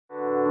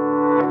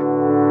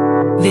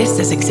This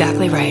is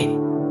exactly right.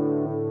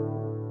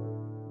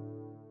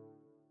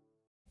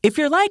 If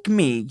you're like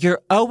me,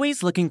 you're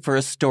always looking for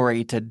a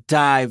story to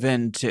dive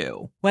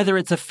into. Whether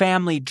it's a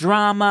family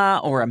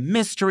drama or a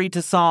mystery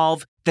to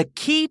solve, the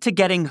key to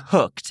getting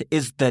hooked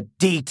is the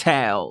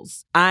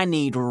details. I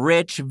need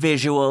rich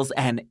visuals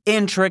and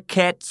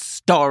intricate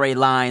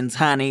storylines,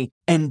 honey.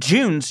 And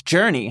June's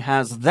Journey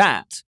has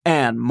that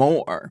and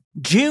more.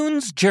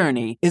 June's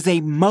Journey is a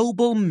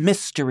mobile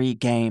mystery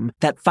game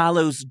that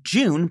follows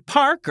June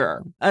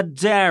Parker, a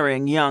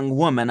daring young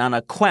woman on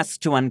a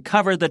quest to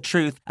uncover the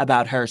truth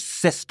about her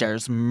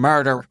sister's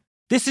murder.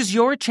 This is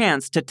your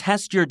chance to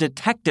test your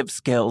detective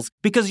skills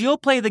because you'll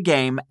play the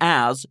game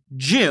as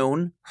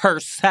June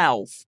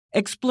herself.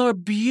 Explore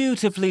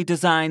beautifully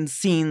designed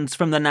scenes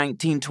from the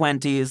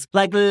 1920s,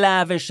 like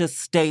lavish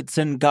estates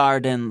and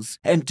gardens.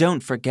 And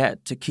don't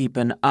forget to keep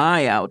an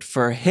eye out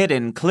for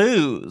hidden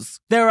clues.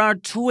 There are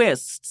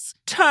twists,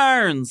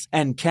 turns,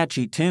 and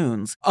catchy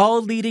tunes,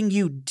 all leading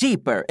you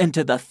deeper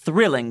into the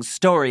thrilling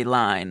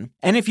storyline.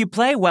 And if you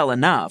play well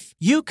enough,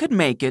 you could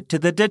make it to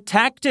the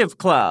Detective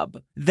Club.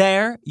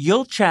 There,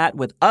 you'll chat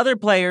with other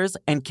players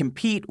and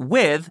compete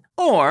with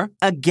or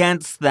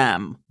against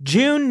them.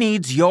 June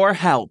needs your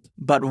help,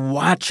 but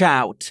watch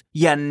out.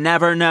 You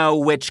never know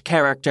which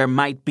character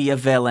might be a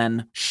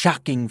villain.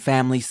 Shocking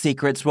family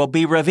secrets will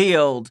be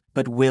revealed,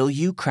 but will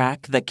you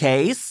crack the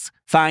case?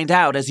 Find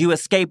out as you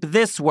escape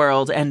this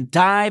world and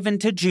dive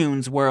into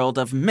June's world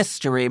of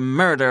mystery,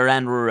 murder,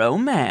 and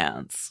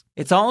romance.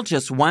 It's all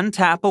just one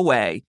tap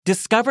away.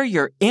 Discover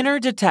your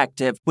inner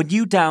detective when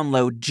you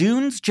download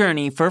June's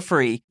Journey for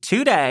free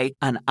today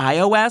on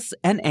iOS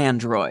and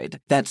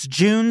Android. That's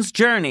June's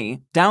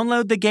Journey.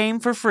 Download the game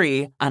for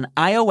free on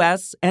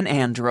iOS and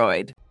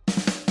Android.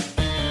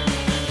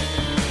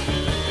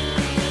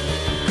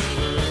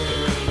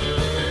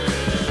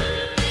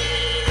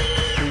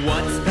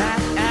 What's that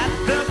at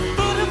the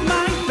foot of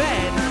my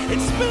bed?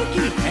 It's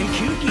spooky and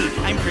kooky.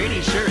 I'm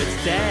pretty sure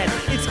it's dead.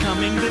 It's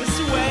coming this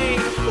way.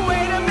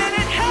 Wait a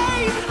minute,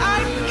 hey,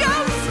 I'm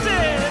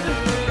ghosted!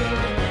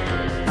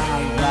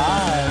 By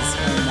Roz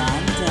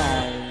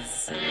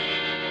Hernandez.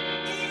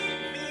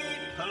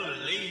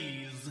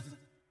 Please.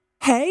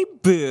 Hey,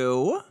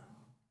 boo.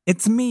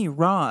 It's me,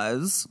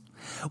 Roz.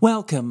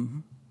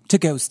 Welcome to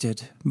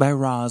Ghosted by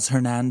Roz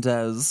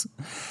Hernandez.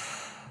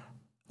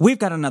 We've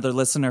got another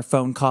listener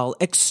phone call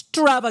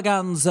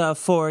extravaganza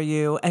for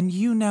you, and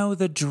you know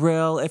the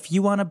drill. If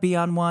you want to be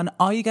on one,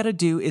 all you got to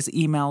do is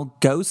email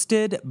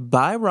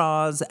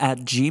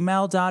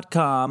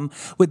ghostedbyroz@gmail.com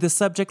with the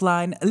subject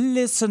line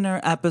listener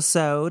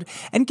episode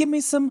and give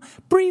me some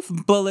brief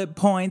bullet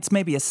points,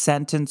 maybe a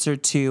sentence or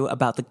two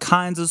about the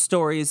kinds of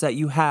stories that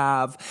you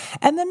have,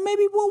 and then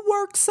maybe we'll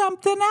work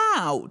something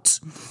out.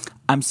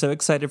 I'm so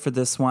excited for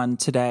this one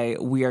today.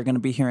 We are going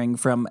to be hearing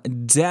from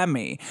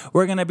Demi.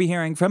 We're going to be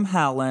hearing from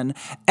Helen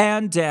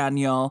and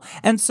Daniel.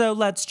 And so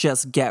let's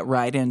just get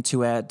right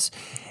into it.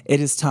 It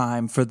is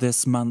time for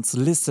this month's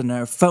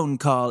listener phone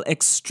call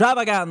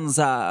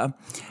extravaganza.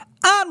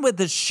 On with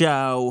the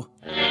show.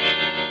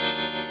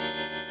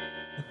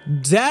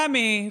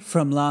 Demi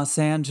from Los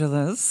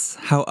Angeles.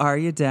 How are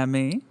you,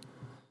 Demi?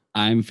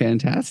 I'm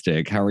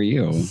fantastic. How are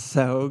you?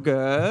 So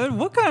good.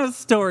 What kind of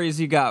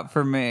stories you got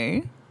for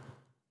me?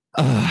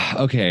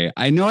 Okay,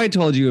 I know I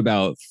told you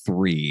about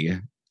 3,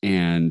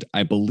 and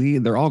I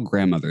believe they're all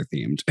grandmother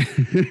themed.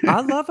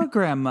 I love a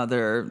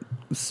grandmother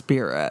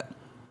spirit.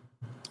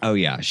 Oh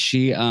yeah,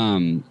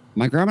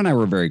 my grandma and I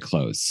were very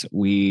close.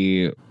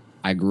 I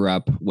grew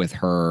up with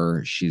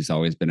her. She's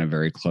always been a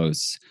very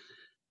close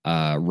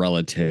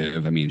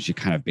relative. I mean, she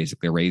kind of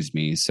basically raised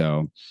me.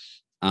 So,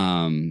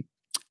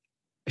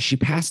 she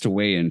passed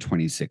away in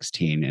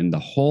 2016, and the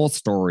whole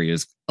story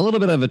is a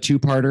little bit of a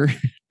two-parter.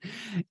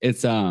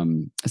 It's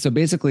so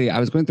basically I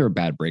was going through a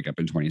bad breakup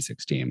in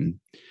 2016.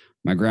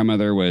 My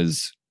grandmother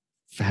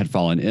had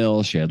fallen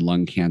ill. She had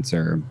lung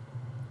cancer,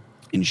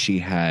 and she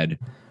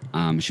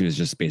was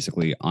just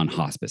basically on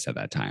hospice at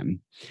that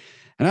time.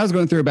 And I was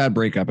going through a bad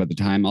breakup at the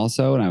time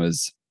also, and I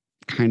was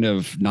kind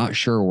of not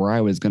sure where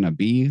I was going to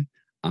be.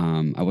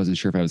 I wasn't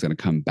sure if I was going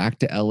to come back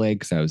to LA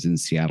because I was in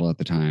Seattle at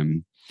the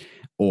time,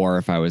 or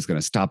if I was going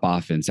to stop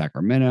off in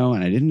Sacramento,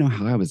 and I didn't know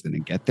how I was going to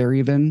get there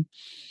even.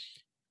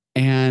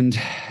 And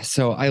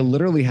so I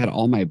literally had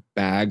all my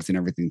bags and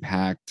everything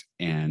packed,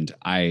 and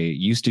I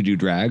used to do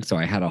drag. So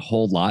I had a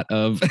whole lot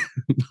of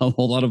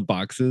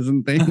boxes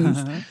and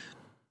things.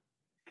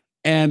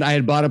 And I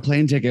had bought a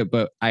plane ticket,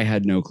 but I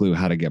had no clue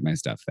how to get my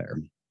stuff there.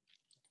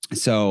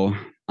 So,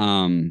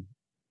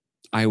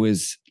 I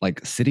was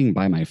like sitting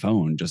by my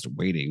phone, just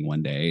waiting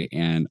one day.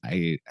 And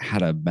I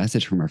had a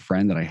message from a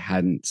friend that I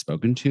hadn't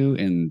spoken to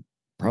in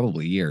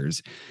probably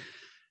years,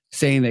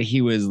 saying that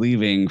he was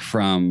leaving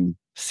from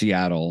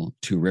Seattle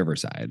to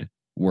Riverside,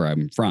 where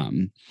I'm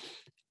from.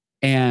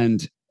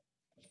 And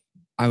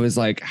I was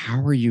like,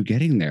 how are you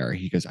getting there?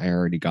 He goes, I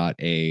already got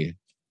a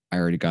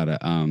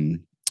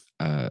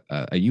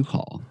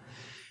U-Haul.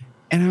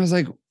 And I was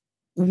like,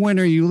 when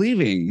are you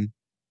leaving?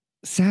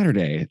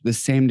 Saturday, the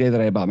same day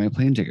that I bought my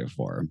plane ticket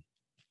for.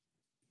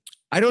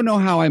 I don't know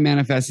how I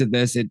manifested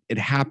this. It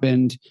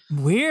happened.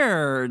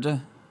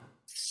 Weird.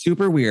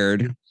 Super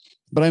weird.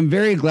 But I'm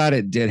very glad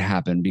it did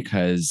happen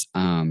because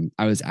I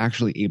was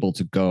actually able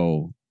to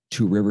go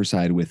to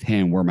Riverside with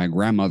him where my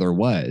grandmother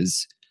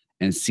was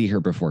and see her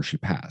before she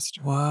passed.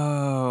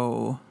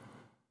 Whoa.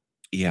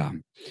 Yeah.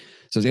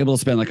 So I was able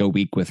to spend like a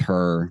week with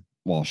her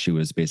while she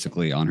was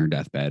basically on her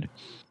deathbed.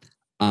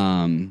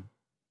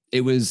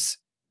 It was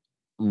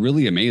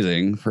really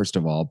amazing, first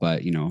of all,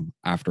 but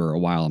after a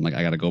while, I'm like,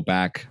 I got to go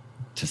back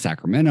to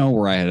Sacramento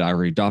where I had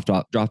already dropped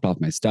off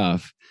my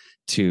stuff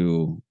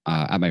to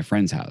at my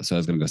friend's house. So I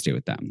was going to go stay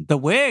with them. The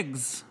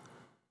wigs,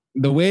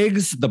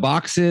 the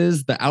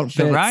boxes, the outfits,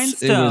 the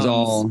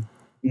rhinestones.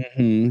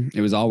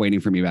 It was all waiting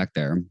for me back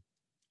there.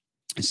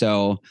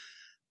 So,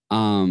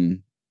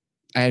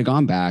 I had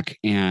gone back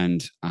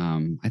and,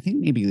 I think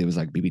maybe it was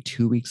like maybe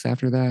 2 weeks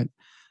after that.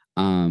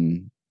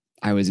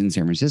 I was in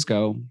San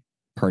Francisco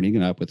partying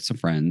it up with some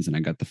friends and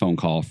I got the phone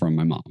call from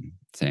my mom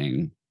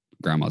saying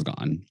grandma's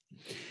gone.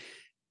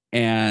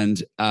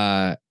 And,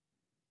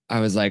 I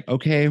was like,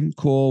 okay,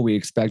 cool. We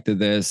expected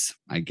this.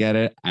 I get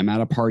it. I'm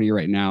at a party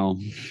right now.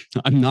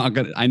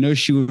 I know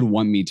she would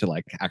want me to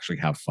like actually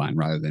have fun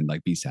rather than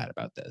like be sad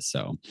about this.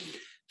 So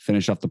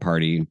finished off the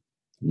party,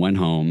 went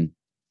home,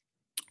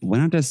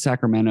 went out to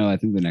Sacramento, I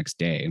think the next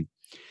day.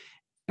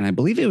 And I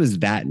believe it was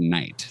that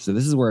night. So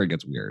this is where it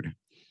gets weird.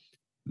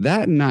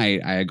 That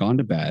night I had gone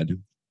to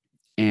bed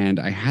and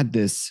I had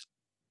this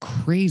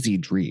crazy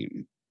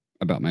dream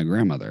about my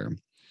grandmother.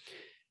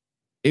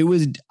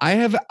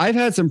 I've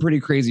had some pretty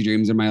crazy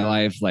dreams in my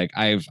life. Like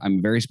I'm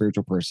a very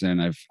spiritual person.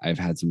 I've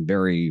had some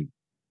very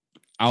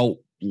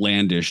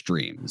outlandish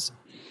dreams,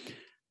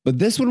 but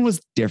this one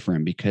was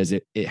different because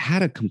it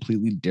had a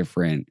completely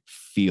different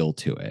feel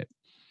to it.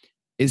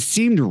 It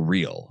seemed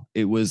real.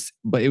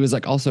 But it was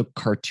like also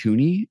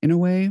cartoony in a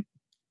way,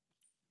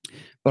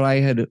 but I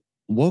had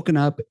woken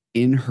up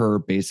in her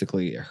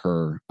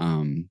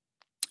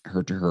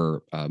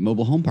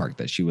mobile home park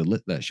that she was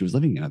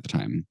living in at the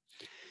time.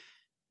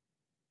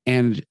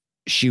 And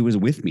she was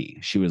with me.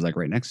 She was like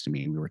right next to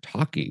me. We were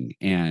talking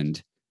and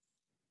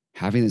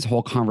having this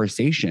whole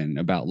conversation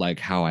about like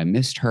how I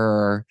missed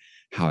her,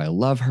 how I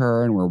love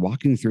her. And we're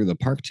walking through the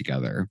park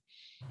together.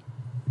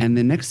 And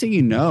the next thing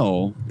you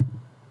know,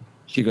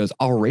 she goes,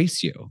 I'll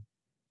race you.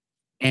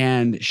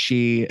 And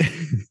she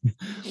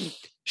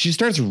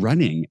starts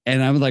running.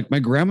 And I was like, my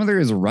grandmother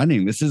is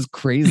running. This is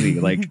crazy.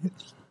 Like,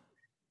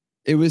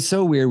 it was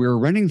so weird. We were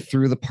running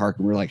through the park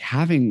and we're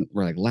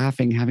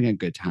laughing, having a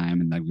good time.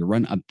 And like we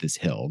run up this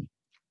hill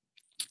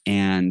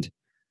and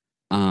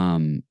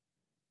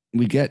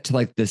we get to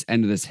like this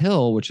end of this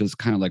hill, which is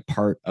kind of like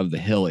part of the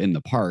hill in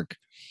the park.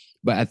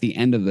 But at the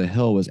end of the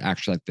hill was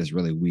actually like this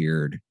really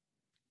weird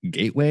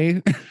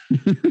gateway.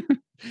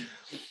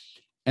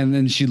 And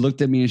then she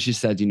looked at me and she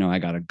said, I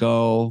got to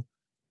go.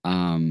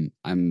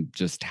 I'm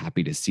just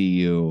happy to see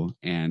you.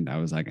 And I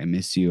was like, I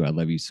miss you. I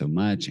love you so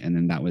much. And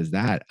then that was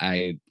that.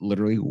 I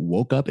literally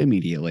woke up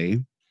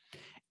immediately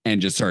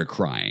and just started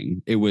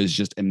crying. It was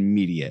just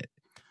immediate.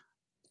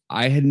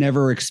 I had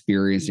never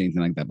experienced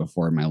anything like that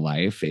before in my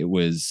life.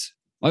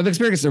 I've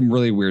experienced some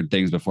really weird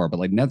things before, but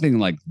like nothing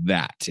like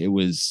that. It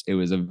was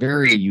a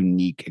very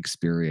unique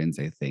experience,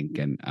 I think.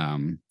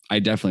 And, I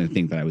definitely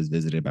think that I was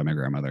visited by my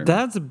grandmother.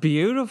 That's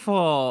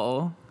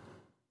beautiful.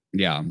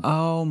 Yeah.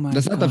 Oh my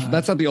God.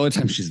 That's not the only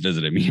time she's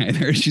visited me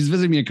either. She's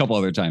visited me a couple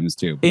other times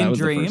too. In that was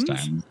dreams? The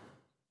first time.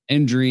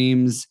 In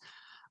dreams.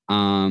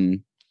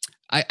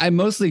 I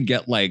mostly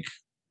get like,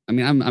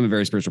 I'm a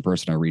very spiritual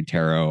person. I read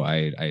tarot.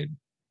 I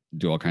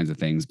do all kinds of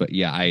things, but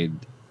yeah,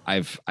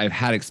 I've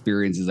had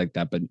experiences like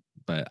that,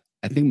 but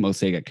I think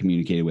mostly I get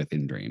communicated with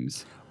in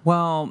dreams.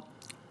 Well,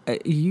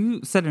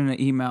 you said in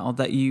an email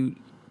that you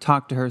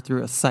talked to her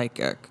through a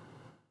psychic.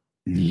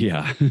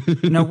 Yeah.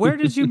 Now, where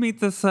did you meet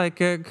the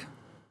psychic?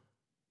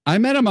 I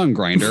met him on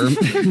Grindr.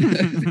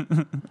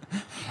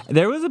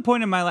 There was a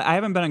point in my life, I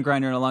haven't been on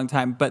Grindr in a long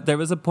time, but there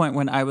was a point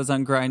when I was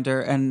on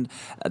Grindr, and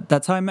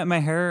that's how I met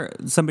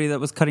somebody that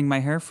was cutting my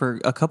hair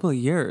for a couple of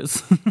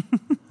years.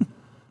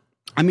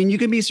 You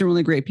can meet some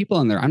really great people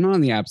on there. I'm not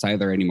on the apps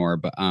either anymore,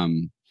 but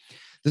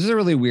this is a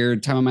really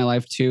weird time in my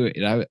life too.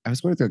 I was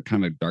going through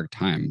kind of a dark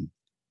time,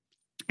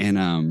 and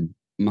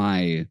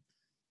I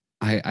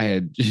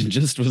had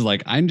just was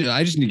like, I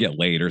just need to get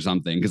laid or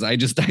something because I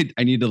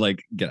need to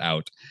like get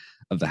out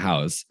of the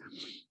house.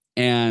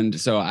 And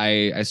so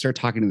I started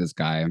talking to this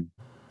guy,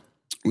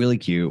 really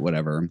cute,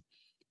 whatever.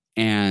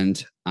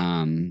 And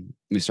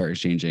we started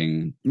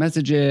exchanging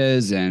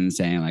messages and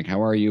saying like,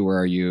 how are you? Where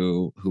are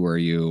you? Who are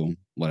you?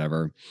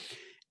 Whatever.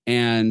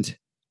 And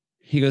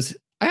he goes,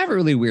 I have a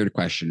really weird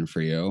question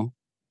for you.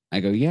 I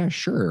go, yeah,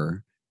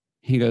 sure.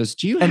 He goes,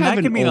 do you have an older And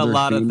that can mean a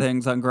lot of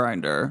things on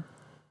Grindr.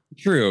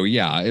 True.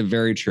 Yeah,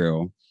 very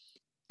true.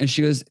 And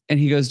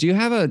he goes, do you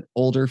have an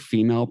older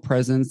female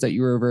presence that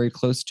you were very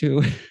close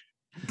to?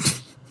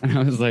 And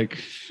I was like,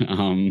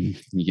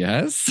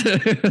 yes,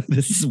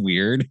 this is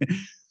weird.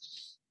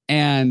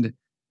 And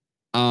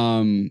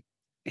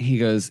he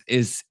goes,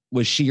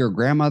 was she your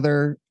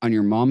grandmother on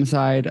your mom's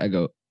side? I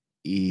go,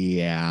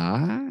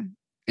 yeah.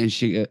 And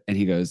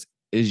he goes,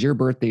 is your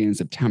birthday in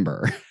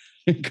September?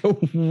 I go,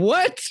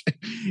 what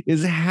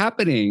is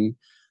happening?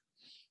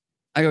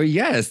 I go,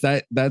 yes,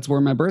 that's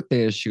where my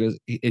birthday is.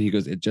 He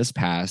goes, it just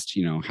passed,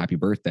 happy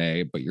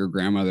birthday. But your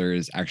grandmother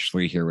is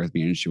actually here with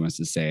me and she wants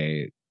to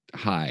say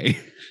hi.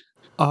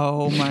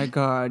 Oh my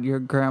God, your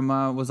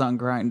grandma was on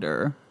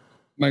Grindr.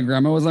 My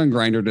grandma was on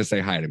Grindr to say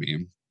hi to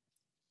me.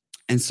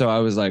 And so I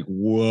was like,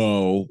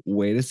 whoa,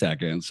 wait a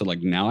second. So like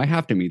now I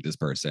have to meet this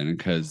person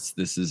because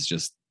this is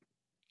just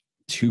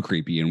too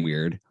creepy and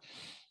weird.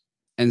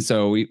 And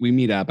so we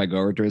meet up. I go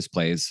over to his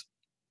place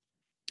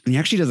and he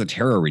actually does a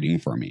tarot reading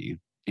for me.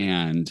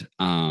 And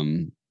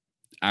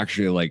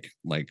actually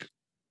like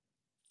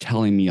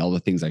telling me all the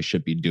things I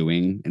should be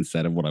doing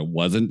instead of what I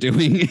wasn't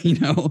doing,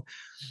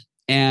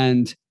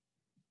 And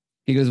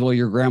he goes, well,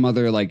 your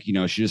grandmother,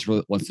 she just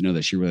really wants to know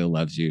that she really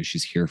loves you.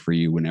 She's here for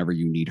you whenever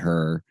you need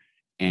her.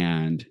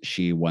 And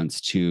she wants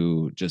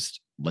to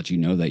just let you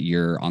know that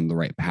you're on the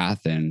right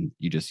path and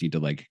you just need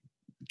to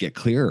get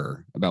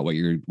clearer about what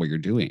you're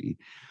doing.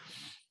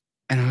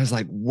 And I was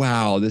like,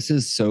 wow, this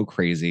is so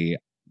crazy.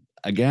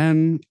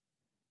 Again,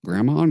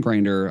 grandma on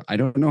Grindr. I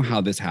don't know how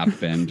this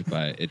happened,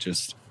 but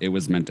it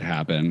was meant to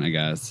happen, I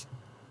guess.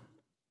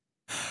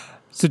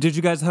 So did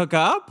you guys hook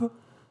up?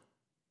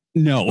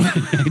 No,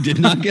 I did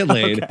not get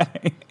laid.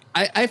 Okay.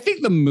 I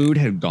think the mood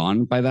had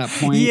gone by that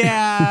point.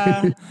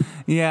 Yeah.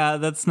 Yeah,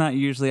 that's not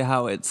usually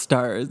how it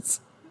starts.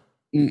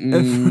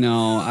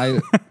 No,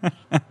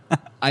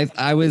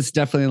 I was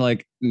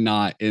definitely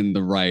not in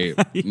the right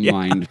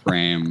mind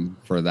frame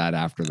for that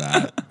after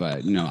that.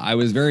 But I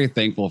was very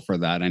thankful for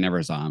that. I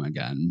never saw him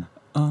again.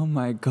 Oh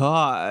my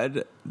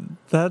God.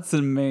 That's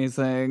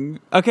amazing.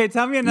 Okay,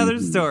 tell me another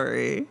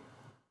story.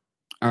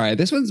 All right,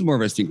 this one's more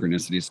of a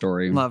synchronicity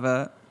story. Love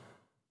it.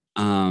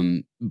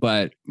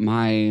 But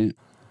my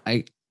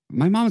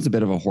mom's a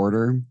bit of a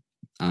hoarder.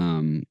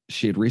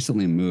 She had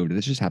recently moved.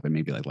 This just happened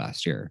maybe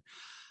last year.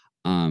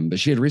 But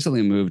she had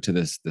recently moved to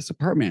this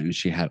apartment and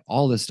she had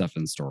all this stuff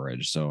in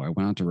storage. So I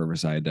went out to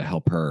Riverside to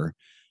help her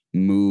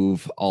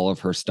move all of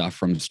her stuff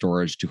from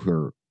storage to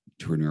her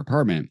new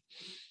apartment.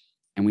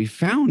 And we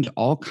found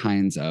all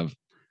kinds of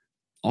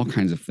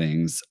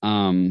things.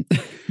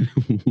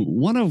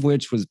 One of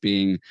which was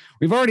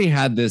we've already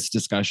had this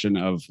discussion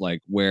of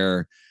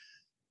where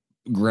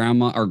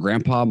grandma or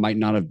grandpa might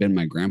not have been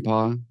my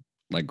grandpa.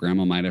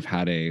 Grandma might have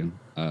had an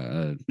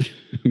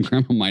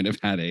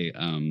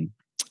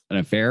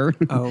affair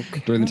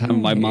during the time of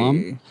my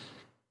mom.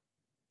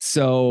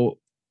 So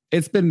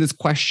it's been this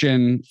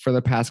question for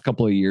the past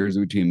couple of years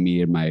between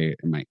me and my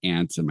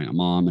aunts and my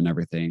mom and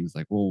everything. It's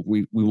well,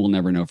 we will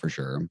never know for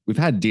sure. We've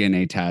had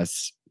DNA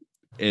tests.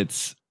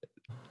 It's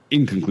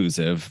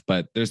inconclusive,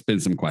 but there's been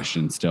some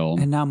questions still.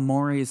 And now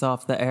Maury's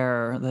off the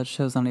air. That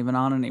show's not even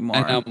on anymore.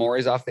 And now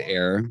Maury's off the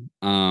air.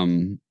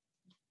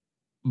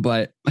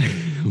 But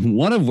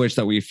one of which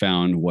that we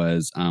found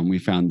was we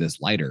found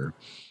this lighter.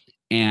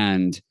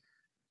 And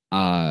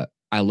I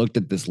looked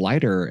at this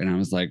lighter and I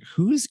was like,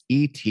 who's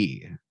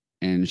E.T.?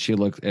 And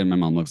my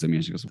mom looks at me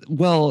and she goes,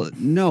 well,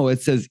 no,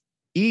 it says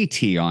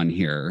E.T. on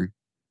here.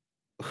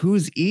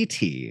 Who's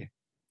E.T.?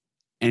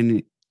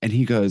 And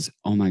he goes,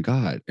 oh my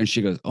God. And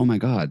she goes, oh my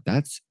God,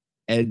 that's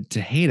Ed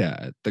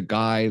Tejeda, the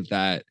guy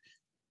that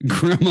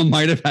grandma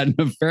might have had an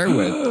affair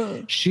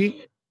with.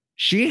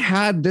 She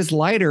had this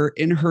lighter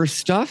in her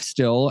stuff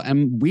still,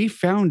 and we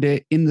found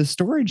it in the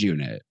storage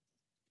unit.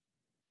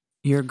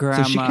 Your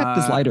grandma, so she kept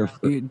this lighter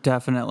for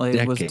definitely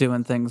decades. Was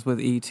doing things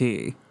with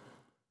E.T.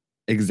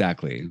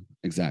 Exactly.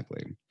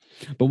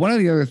 But one of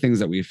the other things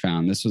that we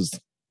found, this was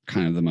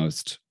kind of the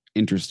most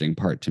interesting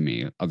part to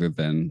me, other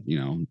than,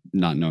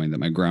 not knowing that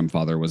my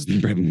grandfather was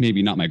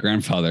maybe not my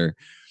grandfather,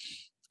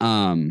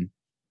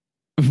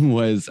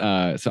 was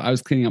so I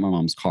was cleaning up my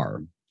mom's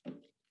car.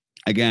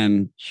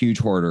 Again, huge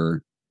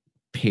hoarder,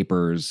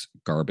 papers,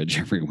 garbage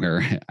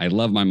everywhere. I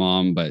love my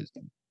mom, but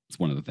it's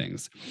one of the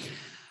things.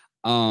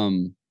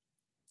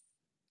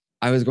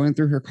 I was going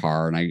through her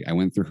car and I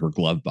went through her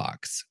glove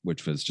box,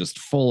 which was just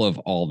full of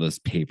all this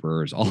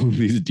papers, all of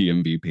these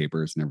DMV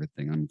papers and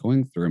everything. I'm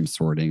going through, I'm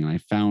sorting, and I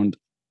found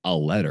a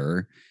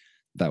letter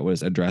that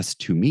was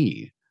addressed to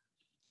me.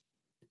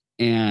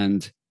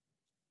 And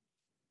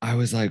I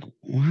was like,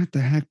 what the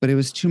heck? But it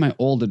was to my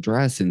old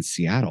address in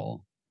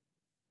Seattle.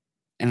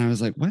 And I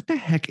was like, what the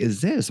heck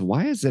is this?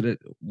 Why is it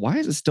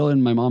still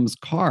in my mom's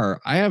car?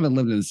 I haven't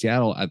lived in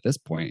Seattle at this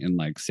point in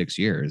 6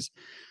 years.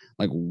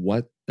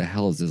 What the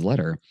hell is this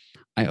letter?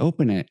 I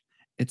open it.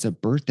 It's a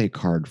birthday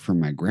card from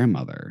my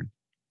grandmother.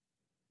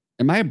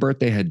 And my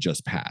birthday had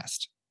just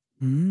passed.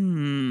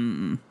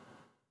 So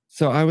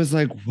I was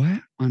like,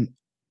 what?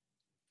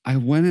 I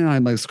went and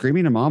I'm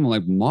screaming to mom. I'm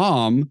like,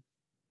 Mom,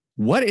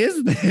 what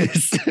is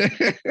this?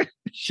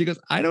 She goes,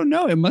 I don't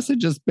know. It must have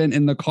just been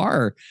in the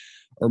car.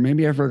 Or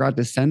maybe I forgot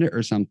to send it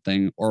or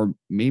something. Or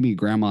maybe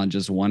grandma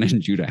just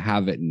wanted you to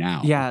have it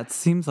now. Yeah, it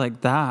seems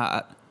like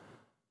that.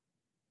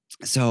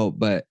 So,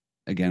 but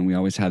again, we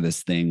always had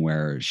this thing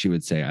where she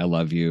would say, I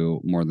love you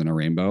more than a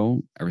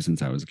rainbow ever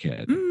since I was a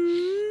kid.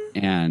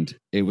 And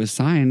it was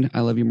signed, "I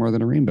love you more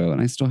than a rainbow."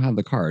 And I still have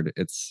the card.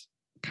 It's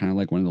kind of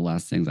like one of the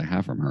last things I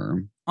have from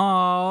her.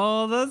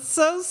 Oh, that's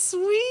so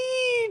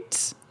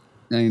sweet.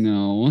 I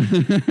know.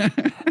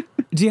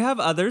 Do you have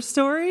other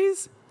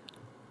stories?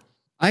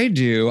 I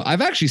do.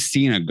 I've actually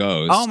seen a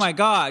ghost. Oh my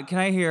God. Can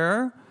I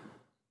hear?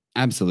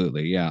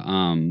 Absolutely.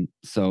 Yeah.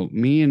 So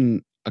me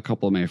and a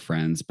couple of my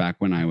friends back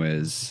when I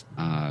was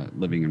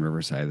living in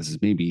Riverside, this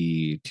is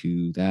maybe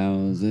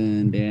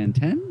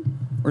 2010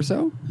 or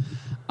so.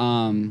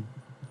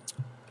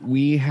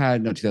 We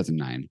had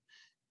 2009.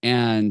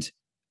 And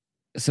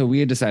so we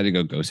had decided to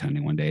go ghost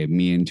hunting one day,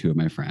 me and two of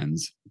my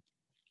friends.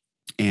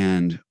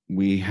 And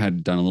we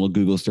had done a little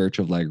Google search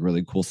of like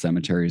really cool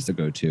cemeteries to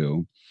go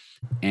to.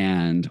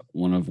 And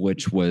one of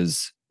which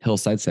was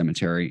Hillside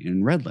Cemetery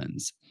in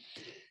Redlands.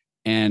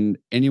 And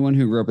anyone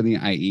who grew up in the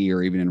IE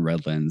or even in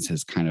Redlands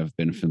has kind of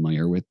been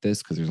familiar with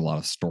this because there's a lot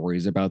of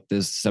stories about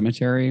this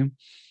cemetery,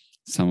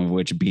 some of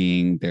which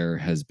being there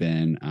has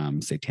been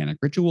satanic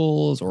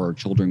rituals or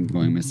children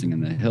going missing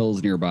in the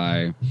hills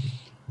nearby,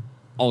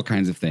 all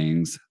kinds of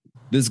things.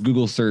 This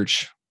Google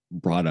search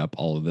brought up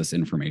all of this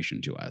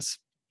information to us.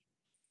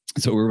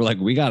 So we were like,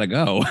 we got to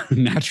go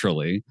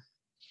naturally.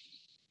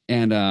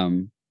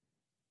 And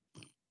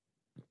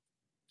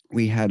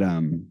we had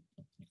gone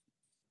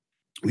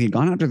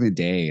out during the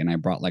day, and I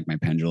brought like my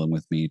pendulum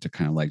with me to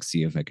kind of like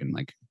see if I can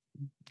like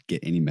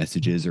get any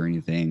messages or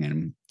anything,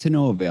 and to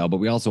no avail. But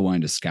we also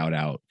wanted to scout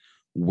out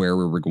where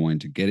we were going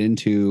to get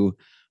into,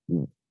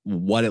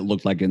 what it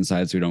looked like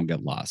inside, so we don't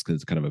get lost, because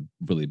it's kind of a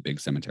really big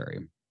cemetery.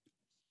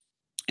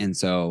 And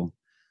so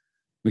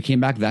we came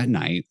back that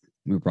night.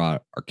 We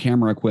brought our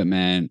camera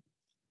equipment.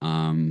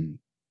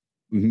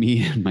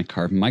 Me and my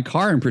car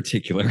in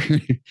particular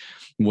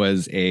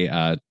was a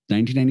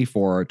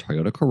 1994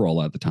 Toyota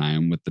Corolla at the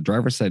time with the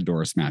driver's side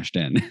door smashed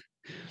in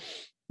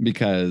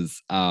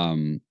because my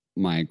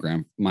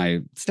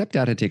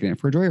stepdad had taken it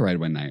for a joyride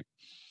one night.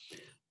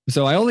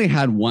 So I only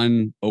had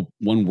one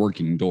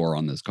working door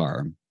on this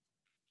car.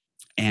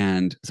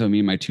 And so me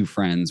and my two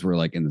friends were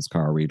like in this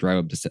car. We drive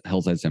up to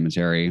Hillside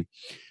Cemetery.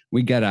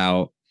 We get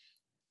out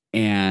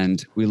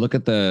and we look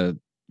at the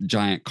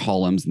giant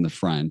columns in the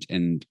front,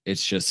 and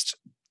it's just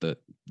the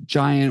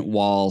giant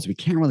walls. We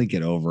can't really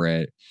get over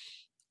it.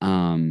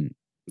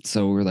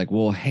 So we're like,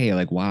 well, hey,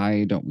 like,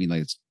 why don't we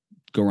like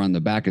go around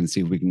the back and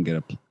see if we can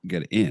get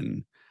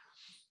in?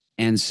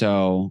 And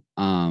so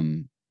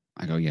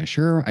I go, yeah,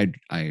 sure.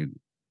 I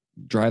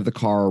drive the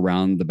car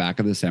around the back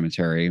of the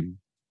cemetery,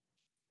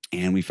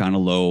 and we found a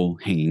low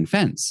hanging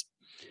fence.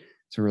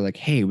 So we're like,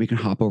 hey, we can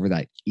hop over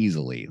that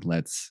easily.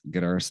 Let's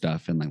get our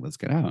stuff and like, let's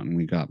get out. And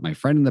we got my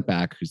friend in the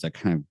back who's like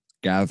kind of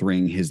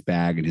gathering his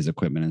bag and his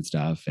equipment and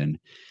stuff. And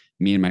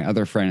me and my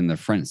other friend in the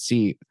front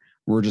seat,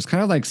 we're just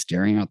kind of like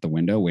staring out the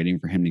window, waiting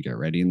for him to get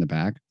ready in the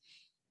back.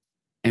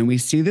 And we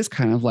see this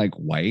kind of like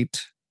white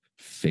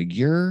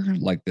figure,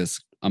 like this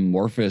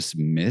amorphous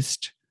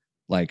mist,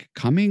 like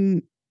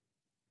coming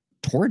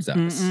towards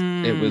us.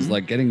 Mm-mm. It was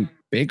like getting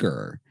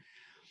bigger.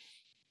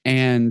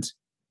 And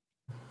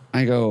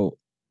I go,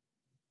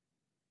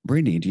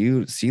 Brittany, do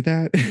you see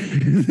that?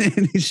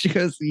 And she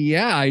goes,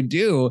 yeah, I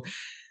do.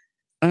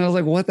 And I was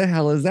like, what the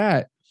hell is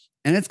that?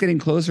 And it's getting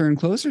closer and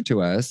closer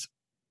to us.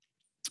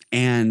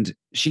 And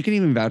she can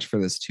even vouch for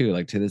this too,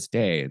 like to this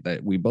day,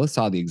 that we both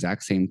saw the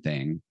exact same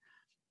thing.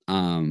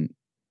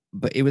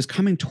 But it was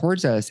coming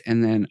towards us.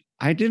 And then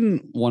I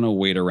didn't want to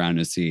wait around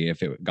to see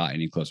if it got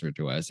any closer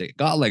to us. It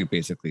got like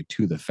basically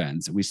to the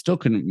fence. We still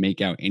couldn't make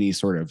out any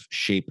sort of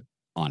shape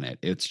on it.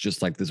 It's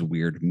just like this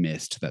weird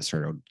mist that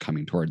started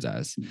coming towards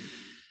us.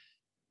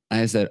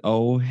 I said,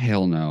 oh,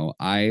 hell no.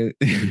 I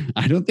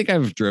don't think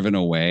I've driven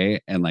away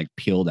and like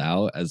peeled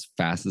out as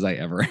fast as I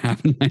ever have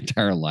in my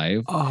entire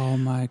life. Oh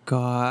my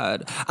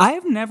God. I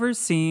have never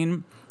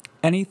seen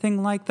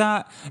anything like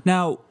that.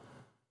 Now,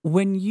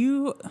 when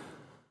you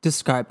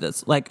describe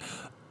this, like,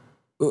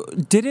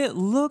 did it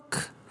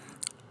look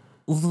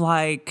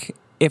like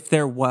if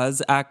there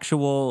was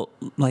actual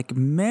like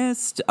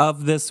mist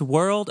of this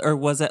world, or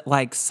was it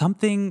like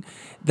something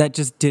that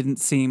just didn't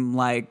seem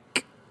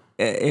like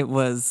it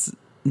was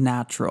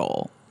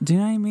natural? Do you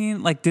know what I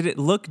mean? Like, did it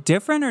look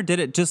different, or did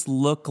it just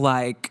look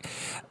like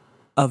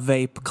a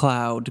vape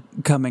cloud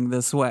coming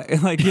this way?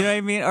 Like, you know what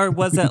I mean? Or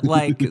was it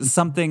like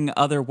something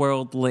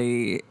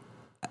otherworldly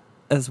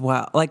as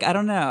well? Like, I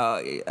don't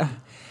know.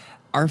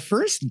 Our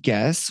first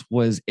guess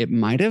was it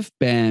might have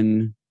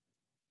been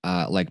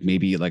like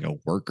maybe like a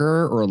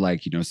worker, or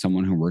like, you know,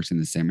 someone who works in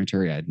the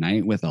cemetery at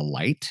night with a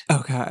light.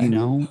 Okay. You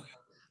know?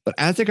 But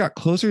as it got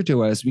closer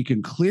to us, we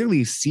could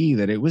clearly see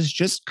that it was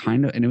just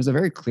kind of, and it was a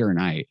very clear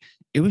night,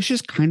 it was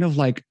just kind of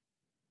like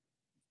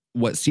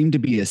what seemed to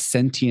be a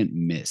sentient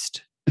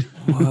mist.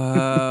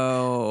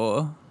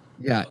 Whoa.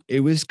 Yeah,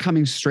 it was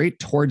coming straight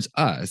towards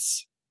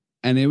us,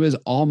 and it was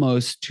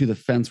almost to the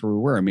fence where we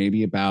were,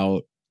 maybe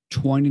about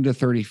 20 to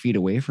 30 feet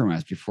away from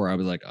us, before I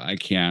was like, I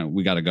can't,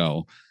 we got to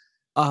go.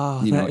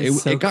 Oh, you know,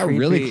 it got creepy.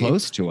 Really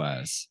close to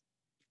us.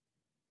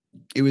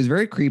 It was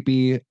very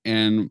creepy.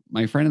 And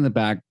my friend in the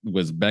back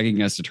was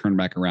begging us to turn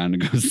back around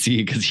and go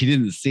see because he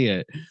didn't see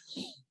it.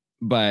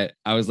 But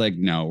I was like,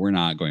 no, we're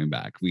not going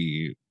back.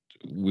 We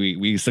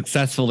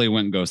successfully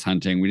went ghost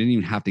hunting. We didn't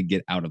even have to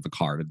get out of the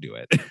car to do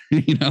it.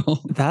 You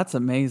know? That's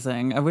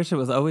amazing. I wish it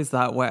was always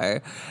that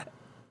way.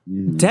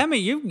 Mhm. Demi,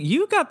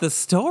 you got the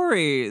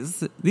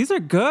stories. These are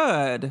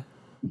good.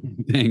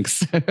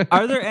 Thanks.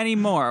 Are there any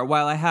more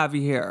while I have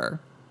you here?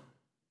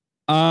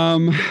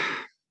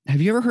 Have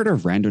you ever heard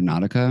of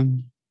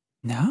Randonautica?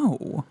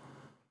 No.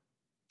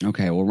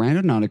 Okay, well,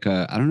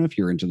 Randonautica, I don't know if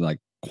you're into like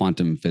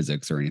quantum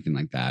physics or anything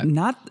like that.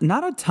 Not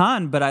a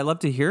ton, but I love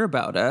to hear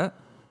about it.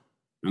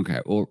 Okay,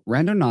 well,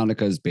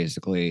 Randonautica is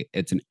basically,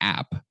 it's an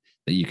app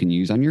that you can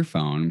use on your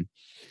phone.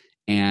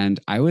 And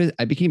I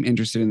became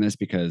interested in this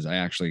because I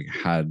actually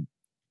had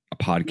a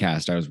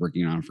podcast I was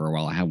working on for a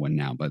while. I have one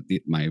now, but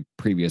my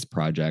previous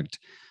project,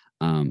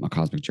 A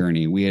Cosmic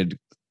Journey, we had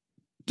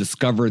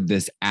discovered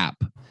this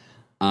app.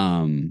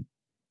 And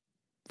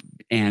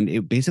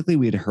it basically,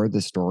 we had heard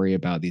the story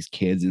about these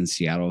kids in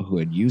Seattle who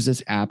had used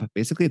this app.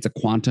 Basically, it's a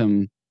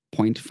quantum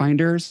point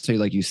finder. So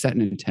like you set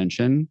an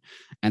intention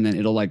and then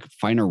it'll like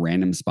find a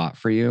random spot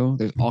for you.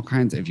 There's all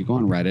kinds. If you go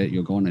on Reddit,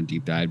 you'll go on a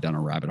deep dive down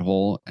a rabbit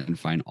hole and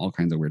find all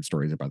kinds of weird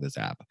stories about this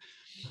app.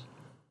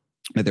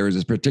 But there was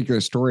this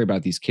particular story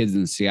about these kids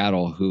in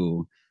Seattle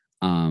who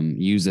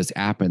use this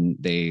app and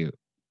they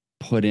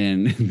put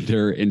in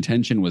their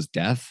intention was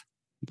death.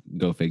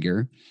 Go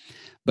figure.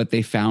 But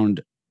they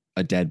found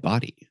a dead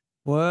body.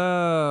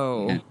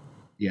 Whoa. And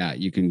yeah,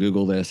 you can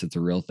Google this. It's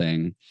a real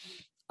thing.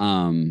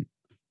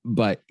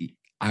 But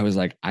I was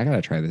like, I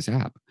gotta try this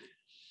app.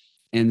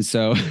 And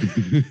so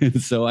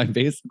so I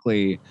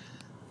basically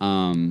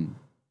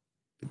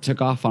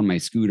took off on my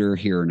scooter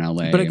here in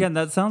LA. But again,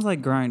 that sounds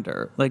like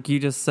Grindr. Like you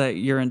just say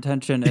your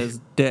intention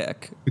is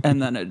dick, and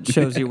then it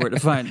shows you where to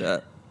find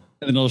it.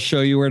 And it'll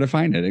show you where to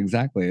find it.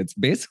 Exactly. It's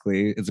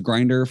basically it's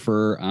Grindr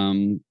for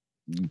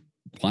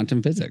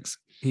quantum physics.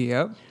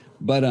 Yep.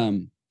 But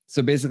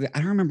so basically, I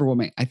don't remember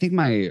what I think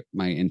my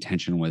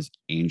intention was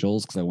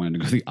angels because I wanted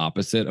to go the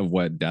opposite of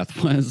what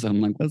death was. I'm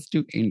like, let's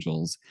do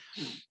angels.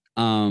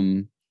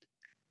 And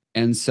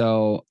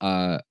so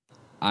I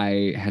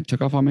had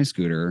took off on my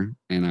scooter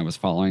and I was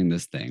following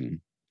this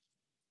thing.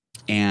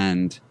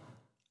 And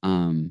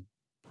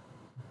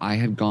I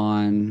had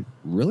gone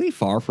really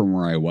far from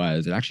where I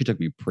was. It actually took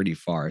me pretty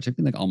far. It took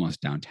me like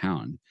almost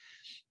downtown.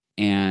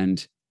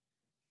 And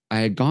I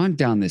had gone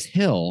down this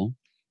hill.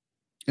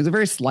 It was a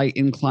very slight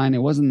incline.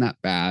 It wasn't that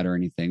bad or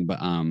anything, but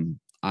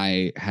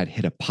I had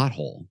hit a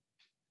pothole.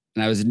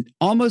 And I was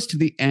almost to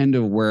the end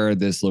of where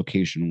this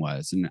location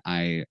was. And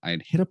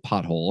I'd hit a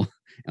pothole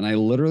and I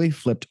literally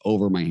flipped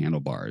over my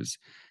handlebars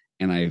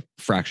and I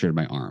fractured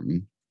my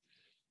arm.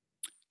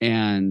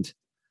 And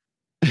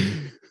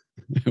I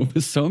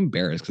was so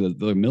embarrassed because it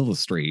was the middle of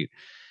the street.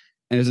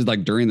 And this is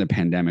like during the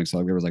pandemic. So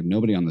like, there was like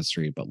nobody on the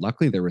street, but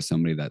luckily there was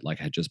somebody that like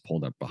had just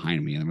pulled up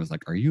behind me and was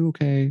like, "Are you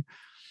okay?" And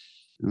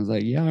I was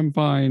like, "Yeah, I'm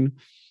fine."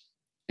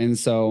 And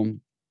so,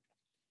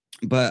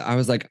 but I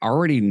was like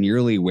already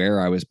nearly where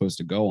I was supposed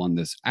to go on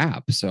this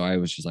app. So I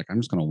was just like, I'm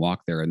just going to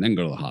walk there and then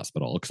go to the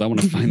hospital because I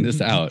want to find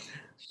this out.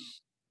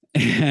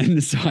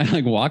 And so I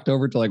like walked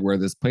over to like where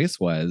this place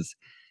was.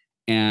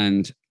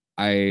 And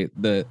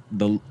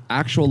the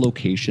actual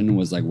location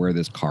was like where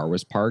this car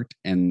was parked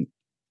and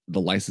the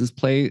license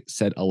plate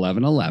said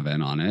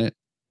 1111 on it.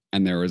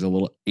 And there was a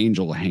little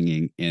angel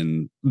hanging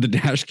in the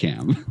dash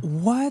cam.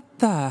 What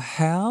the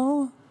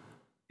hell?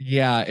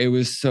 Yeah, it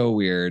was so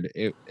weird.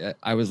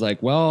 I was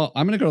like, well,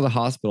 I'm going to go to the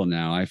hospital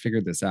now. I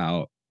figured this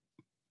out.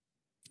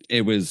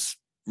 It was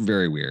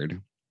very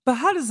weird. But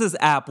how does this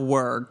app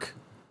work?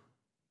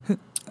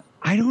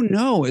 I don't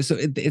know. So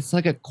it's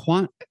like a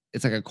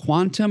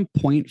quantum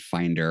point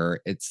finder.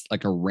 It's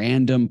like a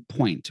random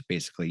point,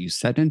 basically. You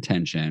set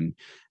intention.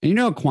 And you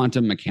know how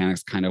quantum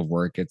mechanics kind of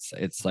work.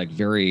 It's like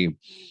very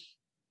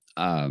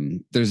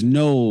there's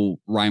no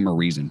rhyme or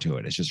reason to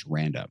it. It's just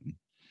random.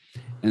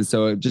 And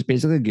so it just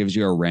basically gives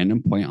you a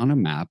random point on a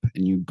map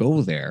and you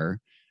go there.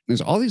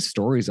 There's all these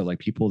stories of like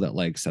people that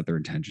like set their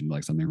intention to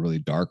like something really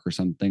dark or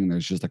something.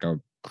 There's just like a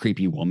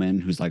creepy woman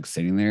who's like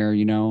sitting there,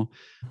 you know,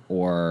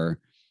 or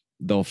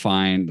they'll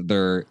find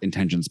their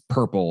intentions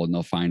purple and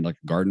they'll find like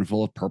a garden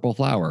full of purple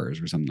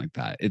flowers or something like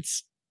that.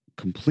 It's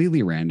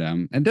completely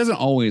random. It doesn't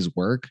always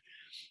work,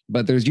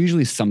 but there's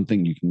usually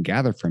something you can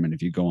gather from it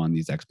if you go on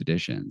these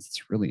expeditions.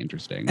 It's really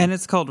interesting. And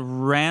it's called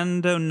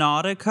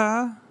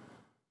Randonautica?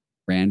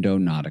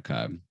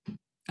 Randonautica.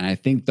 And I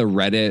think the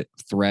Reddit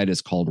thread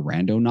is called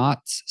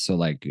Randonauts. So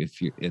like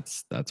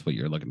that's what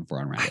you're looking for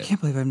on Reddit. I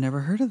can't believe I've never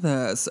heard of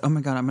this. Oh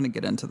my God, I'm going to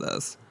get into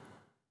this.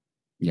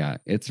 Yeah,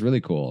 it's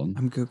really cool.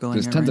 I'm Googling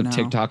There's it tons right of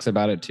now. TikToks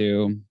about it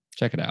too.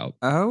 Check it out.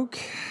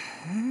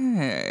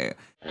 Okay.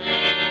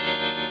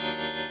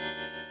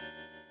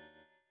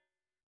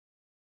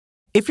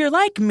 If you're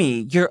like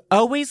me, you're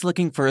always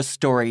looking for a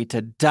story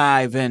to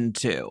dive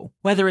into.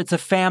 Whether it's a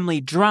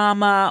family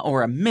drama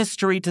or a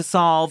mystery to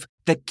solve,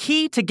 The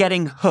key to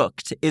getting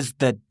hooked is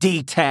the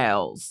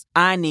details.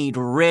 I need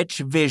rich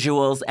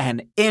visuals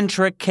and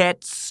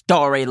intricate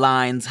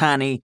storylines,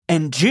 honey.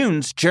 And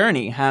June's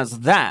Journey has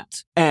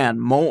that and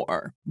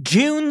more.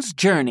 June's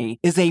Journey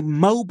is a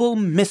mobile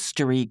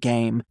mystery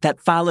game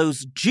that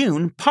follows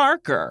June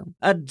Parker,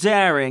 a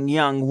daring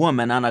young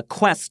woman on a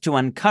quest to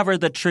uncover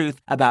the truth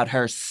about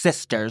her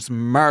sister's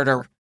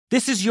murder.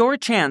 This is your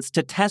chance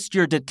to test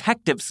your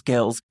detective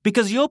skills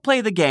because you'll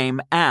play the game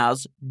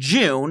as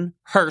June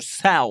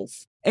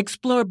herself.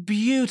 Explore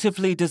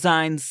beautifully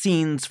designed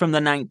scenes from the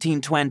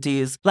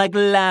 1920s, like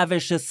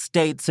lavish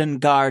estates and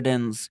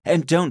gardens.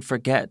 And don't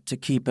forget to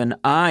keep an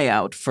eye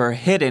out for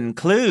hidden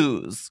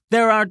clues.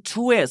 There are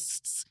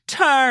twists,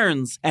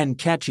 turns, and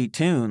catchy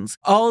tunes,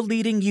 all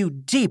leading you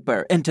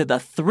deeper into the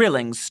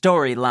thrilling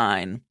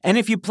storyline. And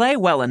if you play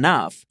well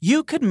enough,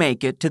 you could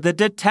make it to the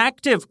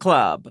Detective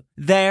Club.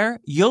 There,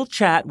 you'll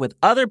chat with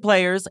other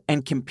players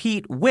and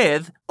compete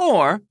with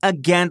or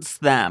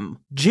against them.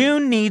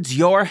 June needs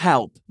your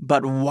help,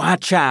 but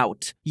watch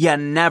out. You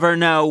never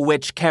know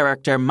which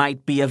character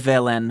might be a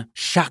villain.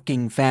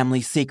 Shocking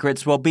family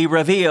secrets will be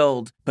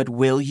revealed, but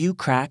will you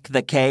crack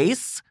the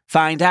case?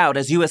 Find out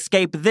as you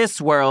escape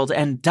this world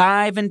and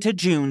dive into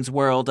June's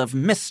world of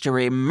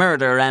mystery,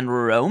 murder, and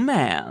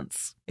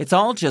romance. It's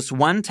all just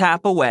one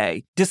tap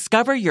away.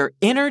 Discover your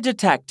inner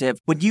detective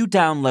when you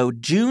download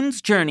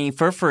June's Journey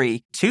for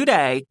free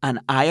today on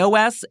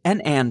iOS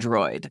and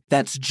Android.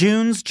 That's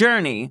June's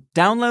Journey.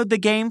 Download the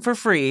game for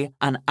free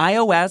on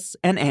iOS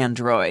and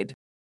Android.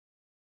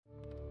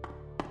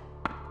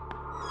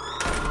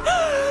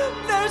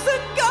 There's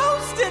a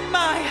ghost in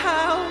my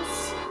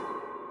house.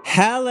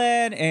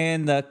 Helen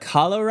in the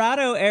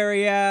Colorado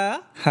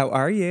area. How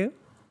are you?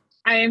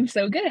 I am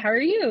so good. How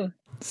are you?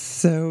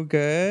 So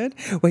good.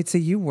 Wait, so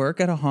you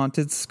work at a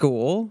haunted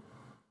school?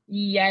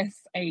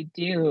 Yes, I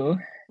do.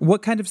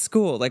 What kind of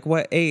school? Like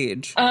what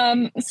age?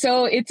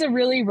 So it's a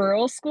really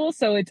rural school,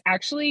 so it's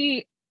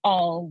actually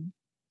all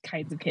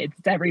kinds of kids.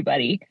 It's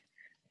everybody.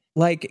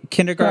 Like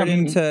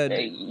kindergarten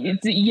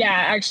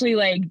Actually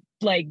like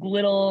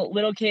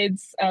little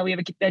kids. We have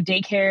a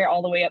daycare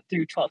all the way up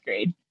through 12th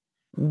grade.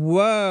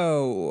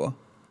 Whoa.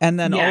 And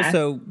then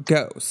also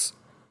ghosts.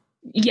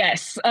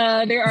 Yes,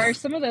 there are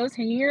some of those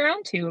hanging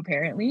around too,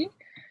 apparently.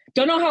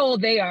 Don't know how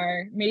old they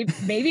are.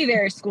 Maybe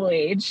they're school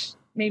age.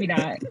 Maybe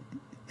not.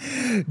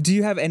 Do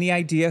you have any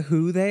idea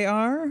who they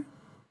are?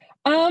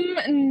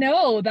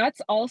 No, that's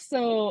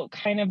also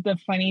kind of the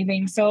funny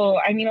thing. So,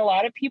 I mean, a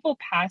lot of people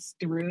pass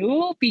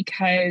through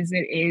because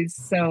it is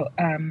so,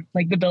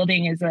 like the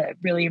building is a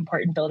really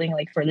important building,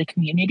 like for the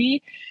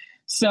community.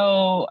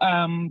 So,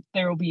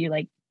 there will be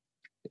like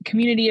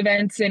community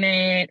events in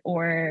it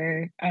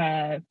or,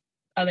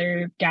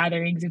 other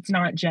gatherings. It's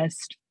not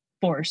just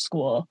for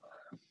school.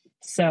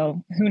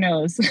 So who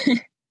knows?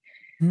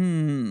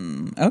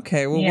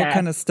 Okay. Well, what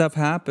kind of stuff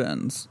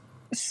happens?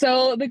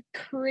 So the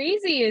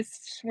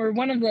craziest, or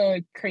one of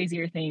the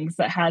crazier things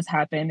that has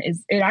happened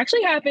is it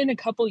actually happened a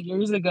couple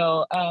years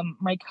ago.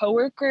 My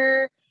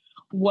coworker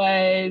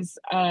was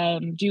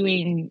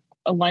doing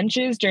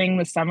lunches during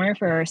the summer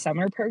for our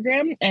summer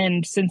program.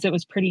 And since it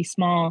was pretty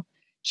small,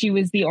 she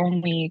was the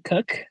only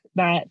cook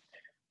that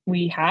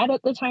we had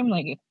at the time,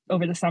 like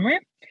over the summer.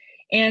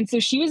 And so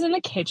she was in the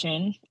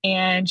kitchen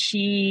and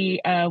she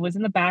was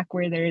in the back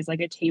where there's like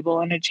a table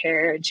and a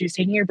chair, and she was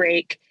taking her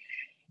break.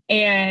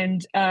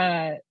 And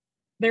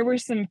there were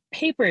some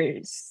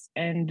papers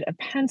and a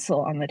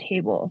pencil on the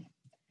table.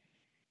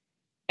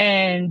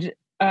 And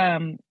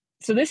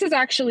so this is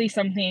actually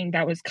something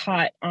that was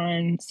caught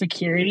on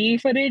security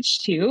footage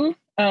too.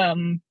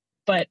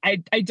 But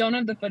I don't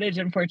have the footage,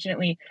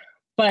 unfortunately.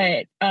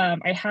 But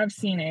I have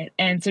seen it.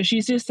 And so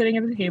she's just sitting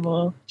at the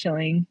table,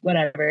 chilling,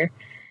 whatever.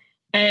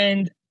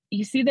 And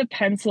you see the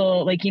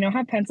pencil, like, you know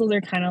how pencils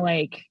are kind of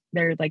like,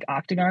 they're like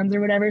octagons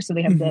or whatever. So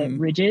they have the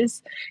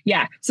ridges.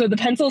 Yeah. So the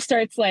pencil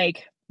starts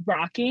like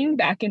rocking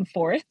back and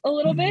forth a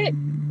little bit.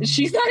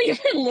 She's not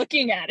even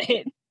looking at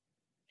it.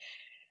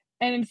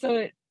 And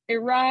so it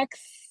rocks.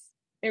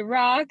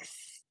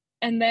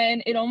 And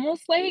then it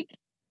almost like,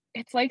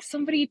 it's like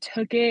somebody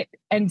took it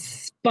and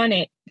spun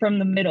it from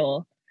the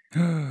middle.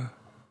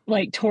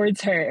 Like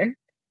towards her,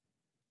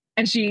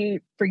 and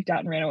she freaked out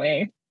and ran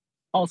away.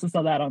 Also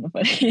saw that on the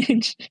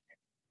footage.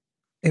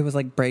 It was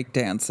like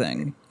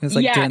breakdancing. It was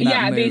like doing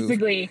that move.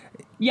 Basically.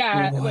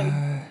 Yeah, what?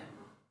 like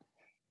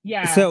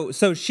yeah.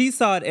 So she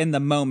saw it in the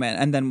moment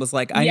and then was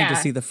like, I need to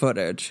see the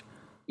footage.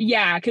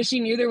 Yeah, because she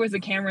knew there was a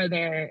camera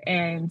there,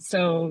 and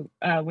so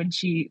when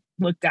she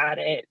looked at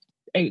it,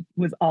 it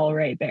was all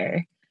right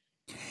there.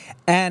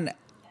 And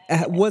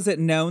was it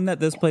known that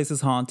this place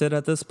is haunted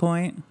at this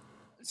point?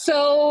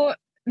 So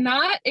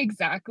not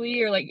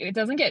exactly, or like it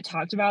doesn't get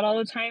talked about all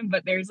the time,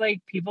 but there's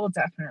like people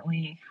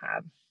definitely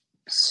have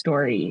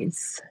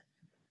stories.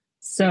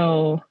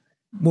 So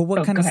well,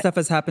 what kind of stuff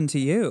has happened to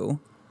you?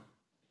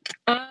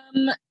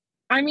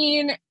 I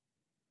mean,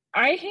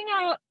 I hang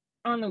out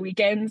on the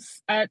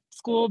weekends at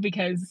school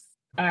because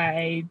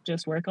I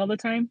just work all the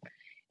time.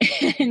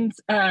 And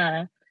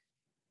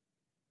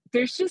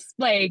there's just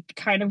like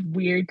kind of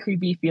weird,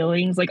 creepy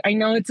feelings. Like I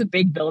know it's a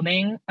big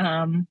building.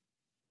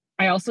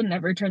 I also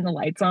never turn the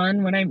lights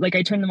on when I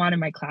turn them on in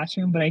my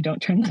classroom, but I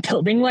don't turn the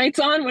building lights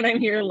on when I'm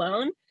here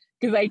alone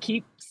because I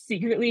keep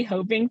secretly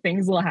hoping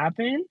things will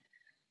happen.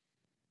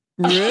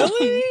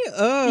 Really? Yeah.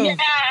 Oh,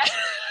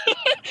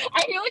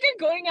 I feel like I'm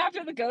going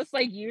after the ghosts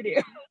like you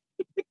do.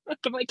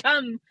 I'm like,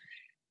 come.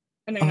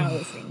 And they're not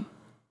listening.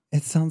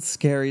 it sounds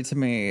scary to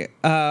me.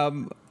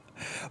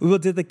 Well,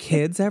 did the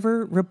kids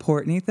ever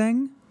report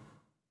anything?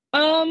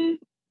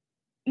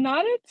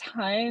 Not a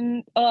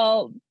ton.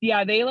 Well,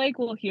 yeah, they like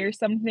will hear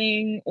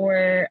something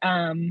or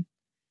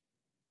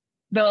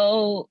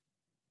they'll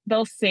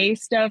say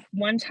stuff.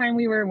 One time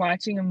we were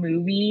watching a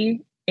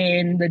movie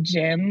in the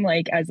gym,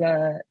 like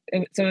so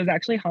it was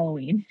actually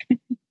Halloween.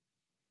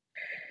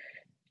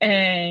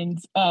 And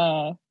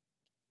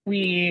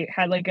we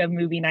had like a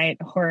movie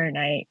night, horror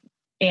night,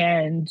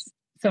 and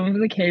some of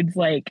the kids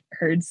like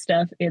heard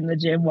stuff in the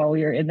gym while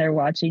we were in there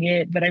watching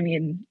it. But I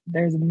mean,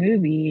 there's a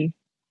movie,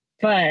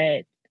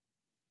 but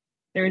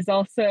there was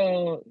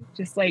also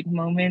just like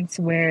moments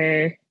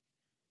where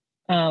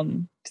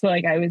so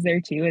like I was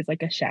there too as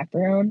like a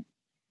chaperone,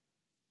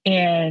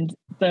 and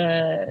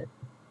the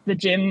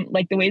gym,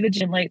 like the way the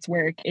gym lights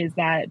work is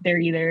that they're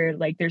either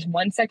like there's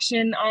one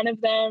section on of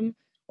them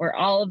or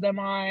all of them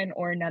on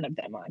or none of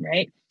them on,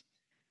 right?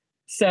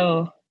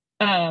 So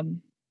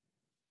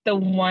the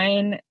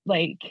one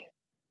like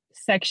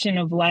section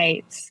of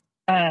lights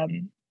that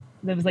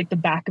was like the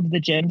back of the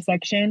gym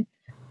section,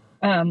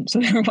 so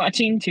we were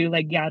watching too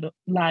like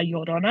La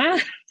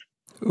Llorona.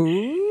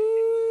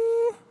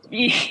 Ooh.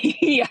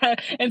 Yeah.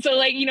 And so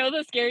like, you know,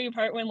 the scary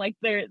part when like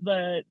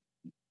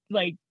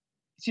like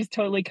she's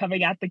totally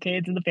coming at the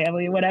kids and the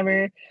family or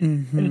whatever.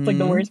 Mm-hmm. And it's like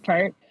the worst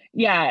part.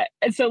 Yeah.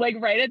 And so like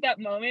right at that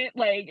moment,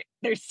 like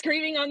they're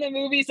screaming on the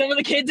movie. Some of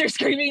the kids are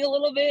screaming a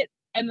little bit.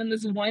 And then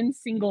this one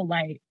single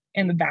light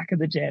in the back of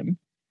the gym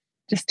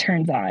just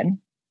turns on.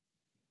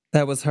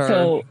 That was her.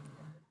 So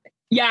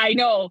yeah, I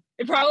know.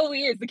 It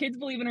probably is. The kids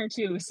believe in her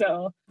too.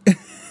 So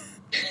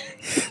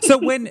So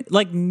when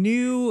like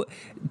new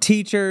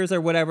teachers or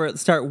whatever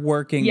start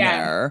working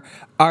there,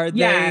 are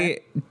they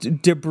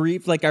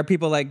debriefed? Like, are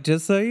people like,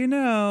 just so you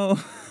know?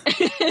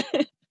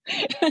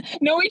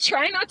 No, we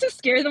try not to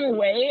scare them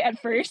away at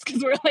first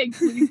because we're like,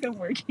 please come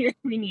work here.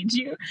 We need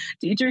you.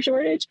 Teacher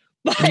shortage.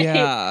 But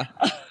Yeah.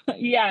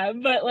 yeah,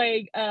 but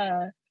like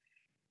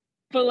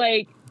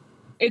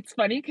it's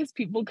funny because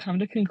people come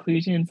to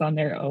conclusions on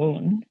their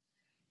own.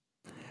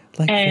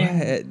 Like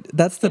And what?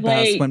 That's the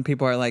best like, when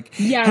people are like,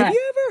 yeah. have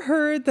you ever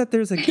heard that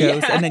there's a ghost?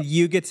 Yeah. And then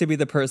you get to be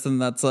the person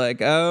that's like,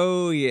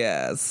 oh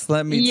yes,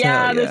 let me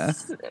tell you.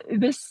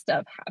 This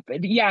stuff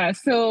happened. Yeah.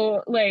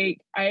 So like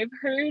I've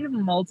heard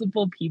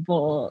multiple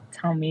people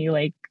tell me,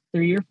 like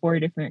 3 or 4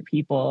 different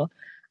people.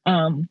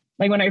 Like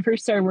when I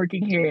first started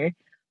working here,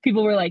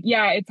 people were like,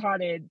 yeah, it's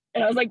haunted.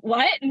 And I was like,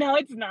 what? No,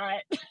 it's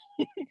not.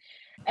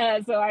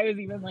 So I was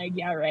even like,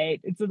 yeah, right.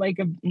 It's like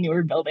a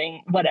newer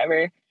building,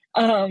 whatever.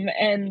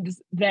 And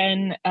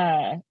then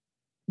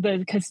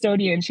the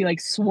custodian, she like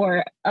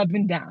swore up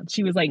and down.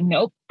 She was like,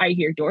 nope, I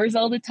hear doors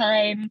all the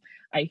time.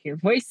 I hear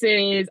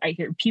voices. I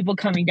hear people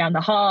coming down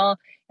the hall,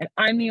 and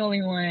I'm the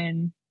only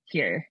one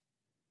here.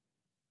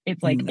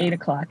 It's like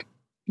 8:00.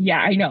 Yeah,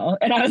 I know.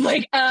 And I was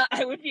like,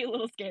 I would be a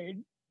little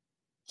scared.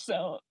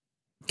 So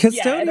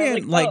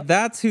custodian, like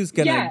that's who's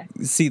gonna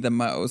see the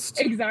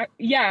most.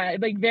 Exactly. Yeah,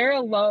 like they're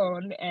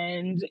alone,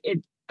 and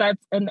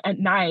at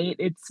night.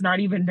 It's not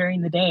even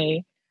during the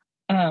day.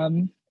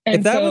 And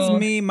if that was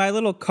me, my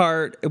little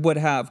cart would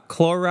have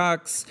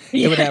Clorox,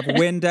 it would have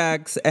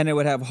Windex, and it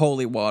would have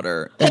holy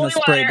water in a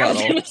spray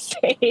bottle. I was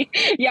gonna say.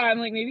 Yeah, I'm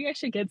like, maybe I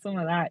should get some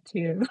of that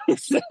too.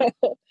 So,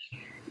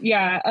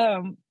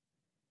 yeah.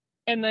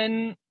 And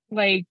then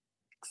like,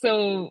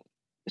 so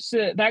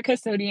that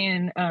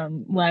custodian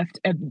left,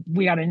 and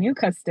we got a new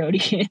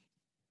custodian,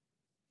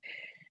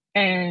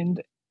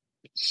 and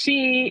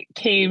she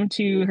came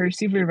to her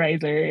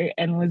supervisor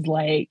and was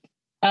like,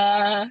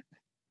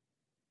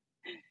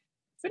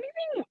 has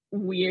anything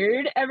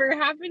weird ever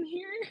happened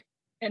here?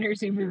 And her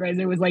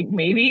supervisor was like,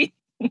 maybe.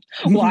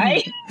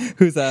 Why?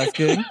 Who's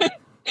asking?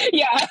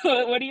 Yeah,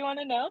 what do you want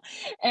to know?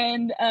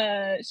 And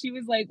she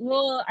was like,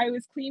 well, I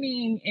was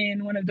cleaning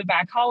in one of the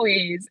back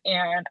hallways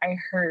and I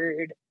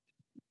heard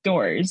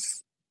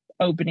doors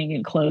opening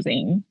and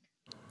closing.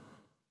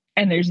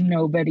 And there's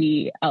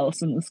nobody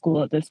else in the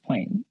school at this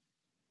point.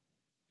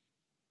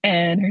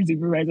 And her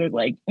supervisor's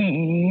like,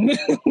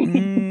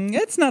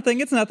 it's nothing.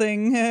 It's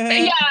nothing.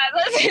 Yeah,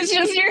 it's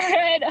just your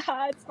head.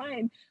 It's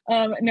fine.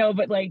 No,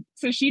 but like,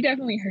 so she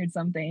definitely heard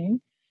something.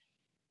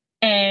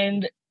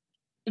 And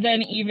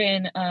then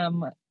even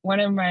one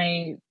of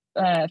my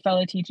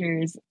fellow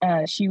teachers,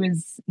 she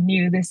was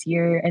new this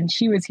year, and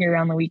she was here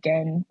on the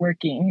weekend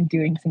working and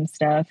doing some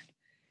stuff.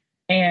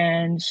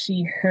 And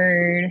she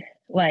heard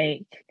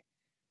like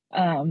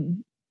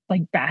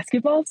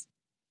basketballs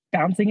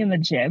bouncing in the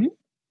gym.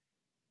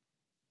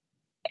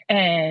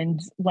 And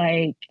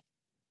like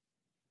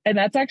And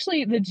that's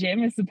actually, the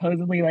gym is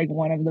supposedly like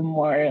one of the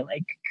more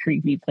like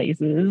creepy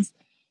places.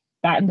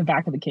 That in the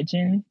back of the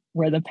kitchen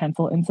where the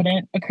pencil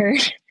incident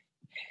occurred.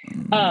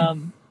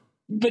 Um,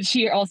 but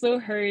she also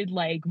heard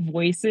like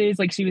voices,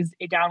 like she was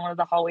down one of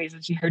the hallways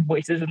and she heard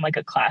voices in like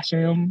a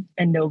classroom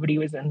and nobody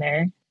was in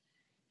there.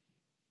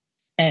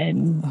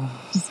 And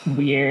just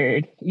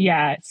weird.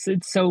 Yeah,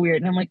 it's so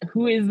weird. And I'm like,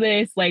 who is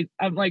this? Like,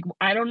 I'm like,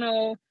 I don't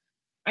know.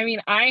 I mean,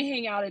 I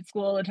hang out at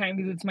school all the time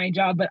because it's my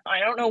job, but I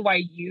don't know why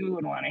you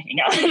would want to hang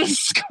out at a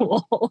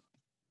school.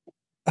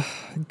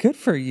 Good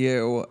for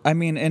you. I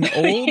mean, in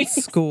old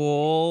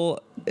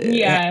school,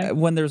 Yeah.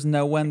 when there's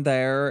no one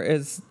there,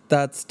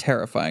 that's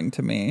terrifying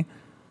to me.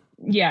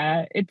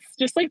 Yeah, it's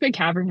just like the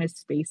cavernous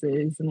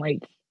spaces and like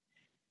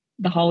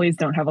the hallways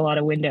don't have a lot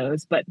of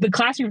windows, but the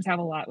classrooms have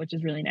a lot, which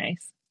is really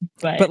nice.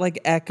 But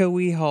like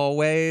echoey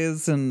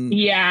hallways and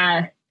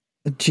yeah,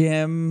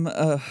 gym.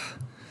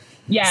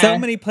 yeah, so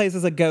many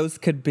places a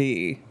ghost could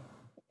be.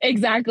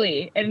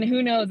 Exactly. And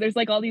who knows? There's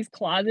like all these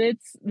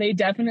closets. They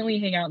definitely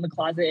hang out in the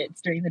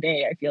closets during the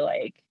day, I feel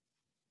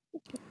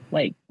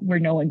like where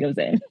no one goes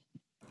in.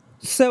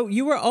 So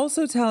you were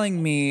also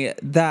telling me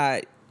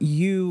that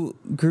you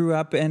grew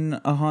up in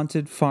a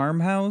haunted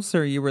farmhouse,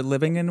 or you were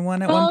living in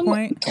one at one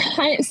point?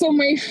 So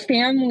my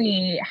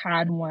family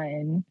had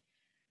one.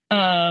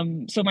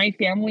 So my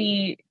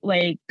family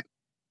like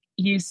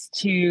used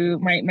to,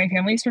 my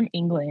family's from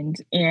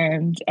England,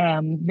 and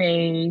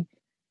they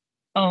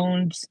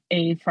owned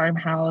a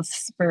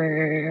farmhouse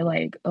for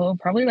like,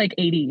 probably like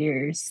 80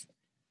 years.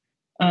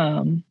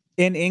 In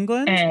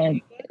England?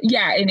 And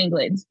yeah, in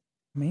England.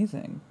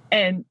 Amazing.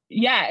 And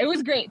yeah, it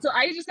was great. So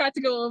I just got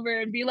to go over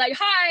and be like,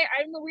 hi,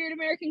 I'm the weird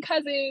American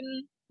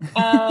cousin.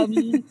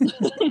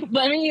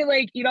 Let me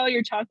like eat all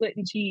your chocolate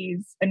and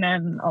cheese and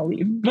then I'll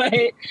leave.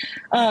 But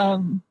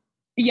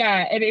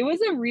yeah, and it was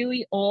a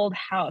really old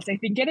house. I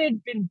think it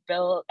had been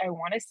built, I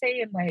want to say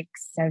in like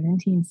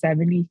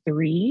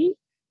 1773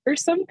 or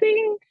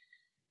something,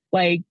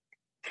 like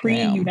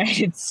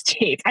pre-United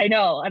States. I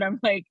know. And I'm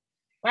like,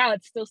 wow,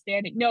 it's still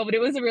standing. No, but it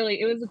was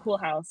a cool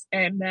house.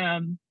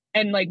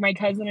 And like my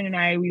cousin and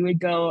I, we would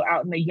go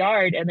out in the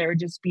yard and there would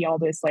just be all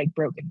this like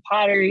broken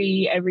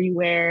pottery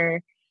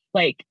everywhere,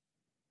 like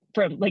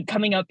from like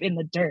coming up in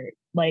the dirt.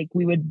 Like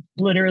we would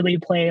literally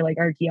play like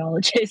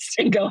archaeologists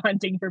and go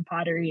hunting for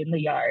pottery in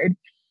the yard.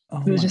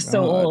 It was just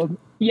so old.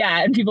 Yeah.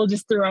 And people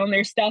just throwing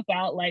their stuff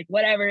out, like,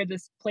 whatever,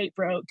 this plate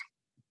broke,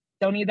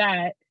 don't need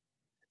that.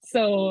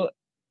 So,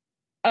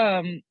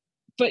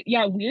 but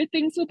yeah, weird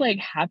things would like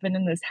happen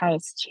in this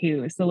house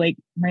too. So like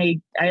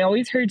I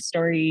always heard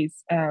stories.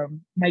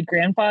 My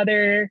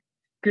grandfather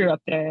grew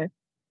up there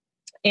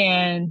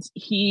and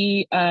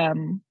he,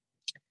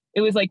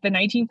 it was like the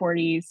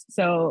 1940s.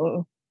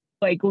 So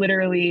like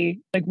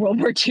literally like World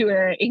War II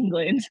era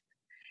England.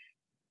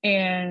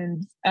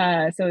 And,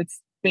 so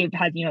they've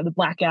had, the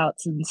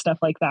blackouts and stuff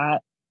like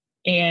that.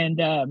 And,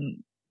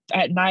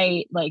 at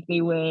night, like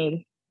they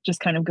would just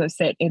kind of go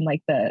sit in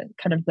like the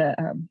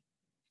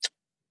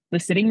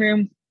sitting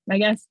room, I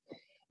guess,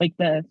 like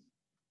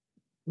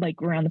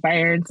around the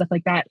fire and stuff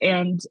like that.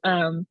 And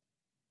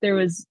there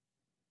was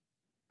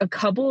a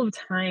couple of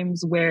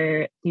times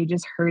where they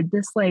just heard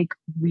this like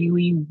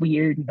really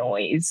weird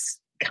noise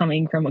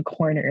coming from a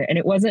corner. And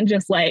it wasn't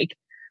just like,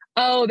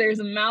 oh, there's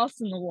a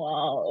mouse in the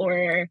wall,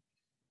 or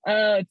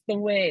oh, it's the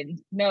wind.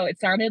 No, it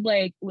sounded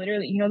like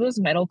literally, those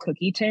metal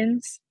cookie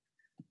tins?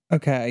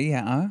 Okay,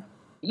 yeah.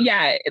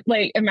 Yeah,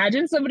 like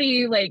imagine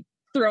somebody like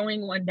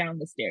throwing one down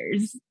the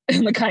stairs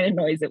and the kind of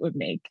noise it would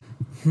make.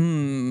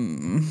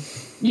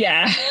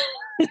 Yeah.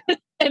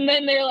 And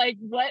then they're like,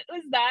 what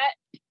was that?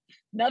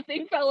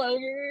 Nothing fell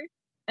over.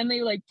 And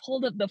they like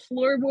pulled up the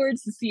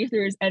floorboards to see if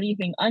there was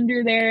anything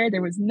under there.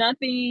 There was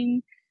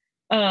nothing.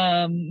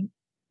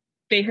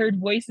 They heard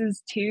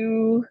voices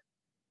too.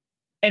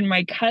 And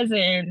my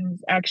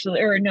cousins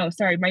actually, or no,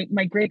 sorry,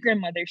 my great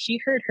grandmother,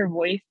 she heard her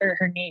voice or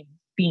her name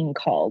being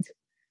called.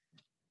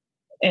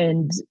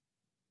 And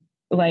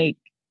like,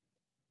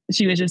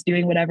 she was just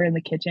doing whatever in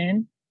the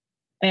kitchen.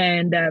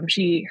 And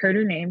she heard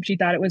her name. She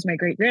thought it was my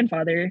great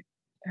grandfather,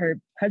 her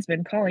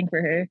husband, calling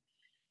for her.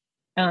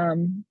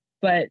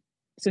 But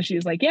so she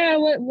was like, yeah,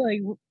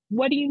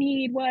 what do you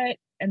need? What?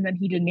 And then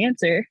he didn't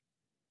answer.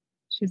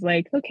 She's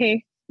like,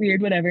 okay,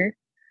 weird, whatever.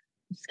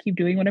 Just keep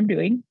doing what I'm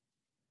doing.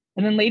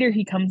 And then later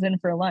he comes in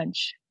for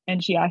lunch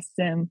and she asks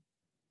him,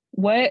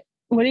 what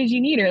did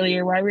you need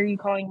earlier? Why were you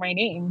calling my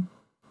name?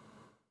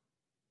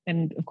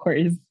 And of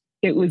course,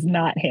 it was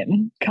not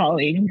him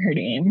calling her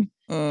name.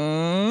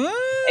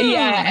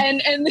 Yeah,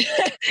 and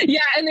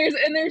yeah, and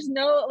there's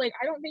no, like,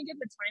 I don't think at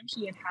the time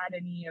she had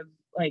any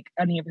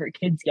of her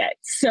kids yet.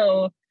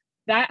 So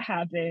that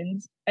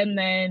happened. And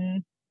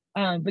then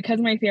because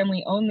my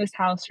family owned this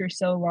house for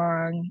so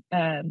long,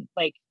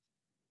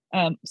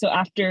 so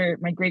after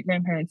my great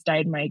grandparents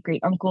died, my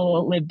great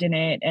uncle lived in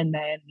it, and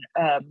then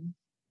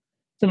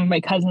some of my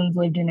cousins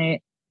lived in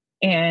it.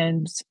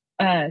 And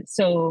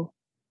so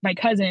my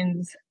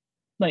cousins,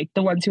 like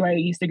the ones who I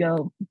used to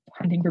go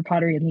hunting for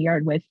pottery in the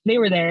yard with, they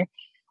were there,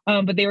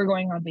 but they were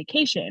going on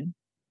vacation.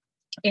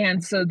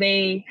 And so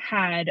they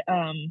had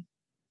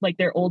like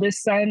their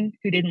oldest son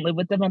who didn't live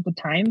with them at the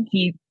time.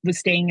 He was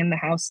staying in the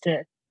house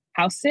to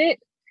house sit.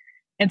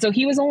 And so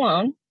he was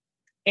alone,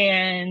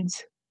 and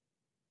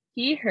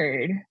he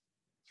heard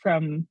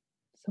from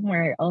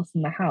somewhere else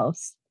in the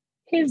house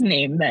his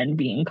name then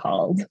being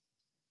called,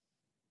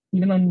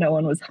 even though no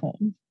one was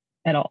home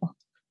at all.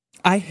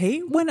 I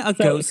hate when a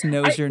ghost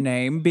knows your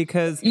name,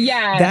 because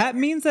that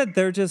means that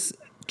they're just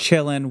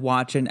chilling,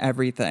 watching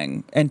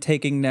everything and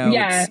taking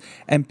notes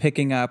and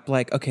picking up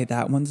like, okay,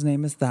 that one's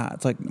name is that.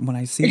 It's like when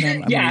I see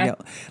them, I'm gonna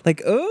yell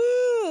like,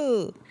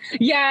 oh.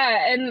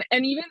 Yeah, and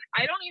even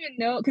I don't even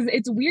know, because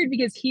it's weird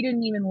because he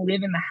didn't even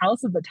live in the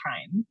house at the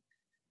time.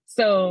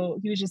 So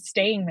he was just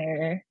staying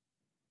there.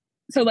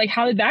 So like,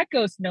 how did that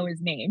ghost know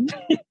his name?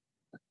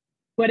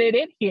 What did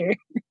it hear?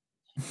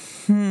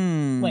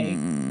 Like,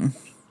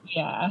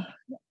 yeah,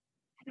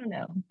 I don't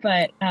know.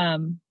 But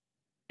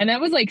and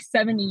that was like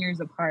 70 years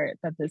apart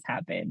that this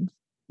happened,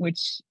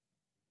 which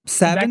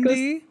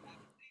 70?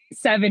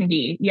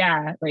 70,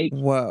 yeah. Like,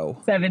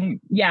 whoa. 7,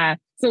 yeah.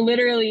 So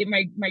literally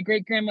my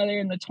great grandmother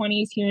in the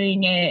 20s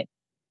hearing it,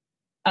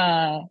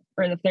 or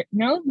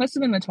must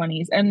have been the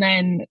 20s. And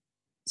then,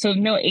 so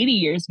no, 80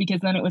 years, because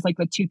then it was like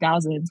the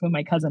 2000s when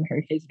my cousin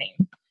heard his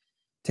name.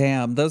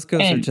 Damn, those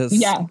ghosts are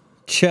just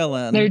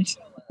chilling.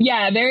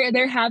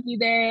 They're happy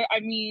there. I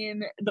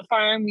mean, the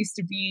farm used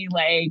to be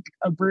like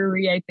a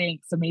brewery, I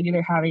think, so maybe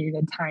they're having a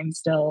good time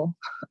still.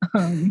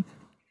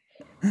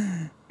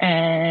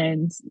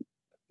 And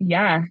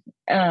yeah,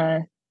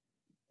 and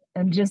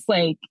just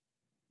like,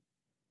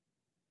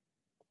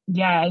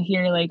 I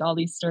hear like all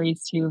these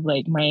stories too of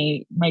like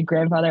my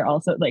grandfather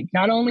also, like,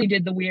 not only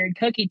did the weird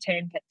cookie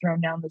tin get thrown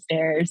down the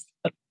stairs,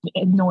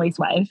 noise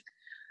wise,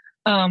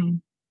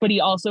 but he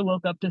also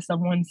woke up to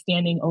someone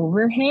standing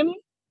over him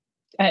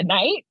at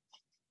night.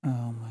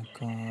 Oh my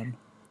God.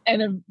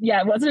 And then,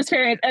 it wasn't his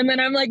parents. And then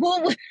I'm like, well,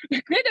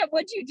 Grandpa,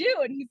 what'd you do?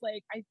 And he's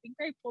like, I think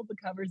I pulled the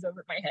covers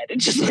over my head and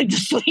just went to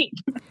sleep.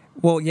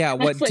 Well, yeah,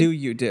 what do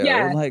you do?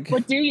 Yeah, like,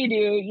 what do you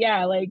do?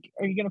 Yeah, like,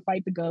 are you gonna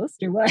fight the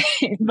ghost or what?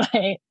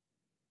 But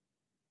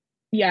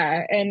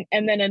yeah, and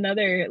then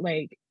another,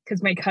 like,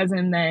 because my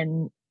cousin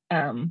then,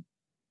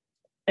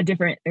 a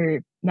different,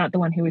 or not the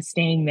one who was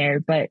staying there,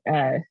 but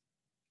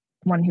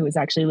one who was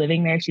actually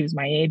living there, she was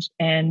my age,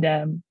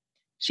 and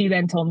she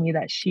then told me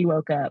that she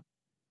woke up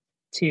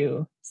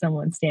to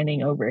someone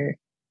standing over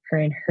her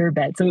in her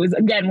bed. So it was,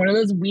 again, one of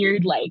those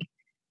weird, like,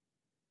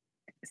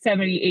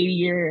 70,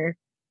 80-year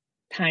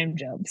time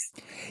jumps.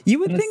 You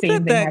would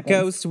think that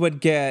ghost would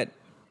get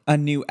a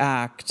new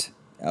act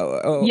in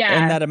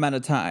that amount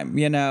of time.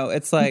 You know,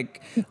 it's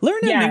like, learn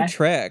a new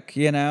trick,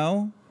 you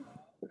know?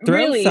 Throw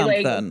really,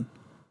 something.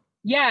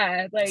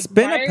 Like, like,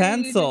 spin a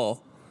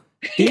pencil.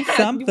 Do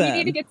something. We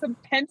need to get some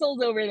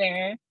pencils over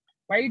there.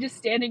 Why are you just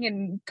standing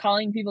and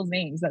calling people's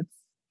names?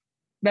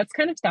 That's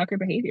kind of stalker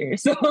behavior.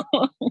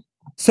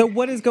 So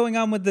what is going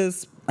on with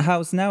this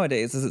house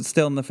nowadays? Is it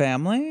still in the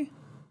family?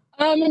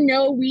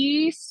 No,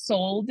 we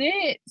sold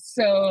it.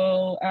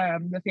 So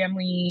the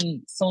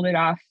family sold it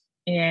off,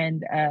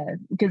 and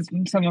because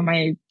some of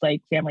my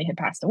like family had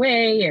passed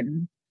away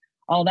and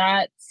all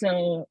that.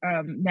 So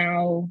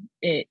now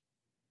I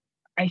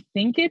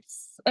think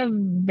it's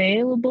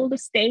available to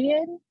stay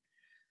in.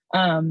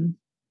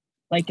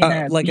 Like in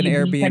a like an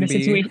Airbnb kind of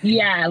situation.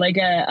 Yeah, like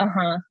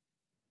a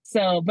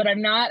So, but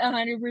I'm not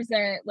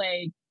 100%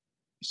 like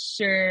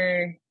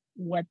sure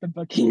what the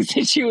booking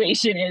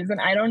situation is,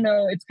 and I don't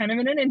know. It's kind of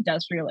in an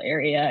industrial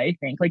area, I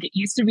think. Like, it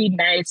used to be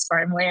nice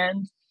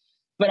farmland,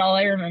 but all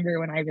I remember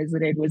when I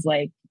visited was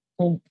like,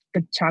 well,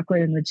 the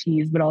chocolate and the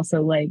cheese, but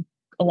also like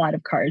a lot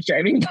of cars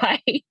driving by.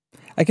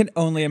 I can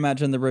only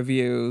imagine the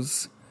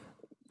reviews.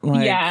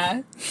 Like,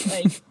 yeah,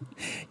 like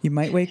you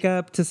might wake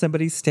up to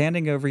somebody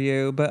standing over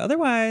you, but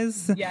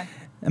otherwise,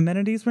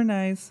 amenities were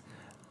nice.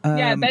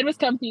 Bed was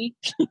comfy.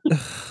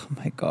 Oh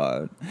my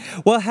God.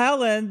 Well,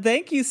 Helen,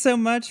 thank you so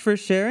much for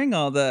sharing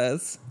all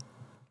this.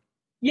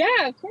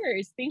 Yeah, of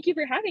course. Thank you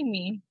for having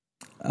me.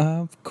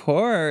 Of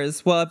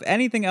course. Well, if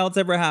anything else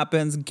ever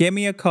happens, give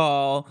me a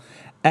call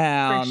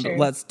and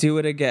let's do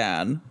it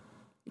again.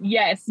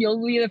 Yes,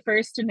 you'll be the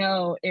first to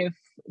know if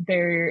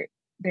there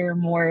are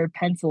more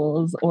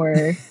pencils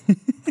or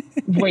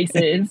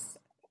voices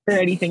or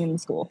anything in the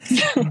school.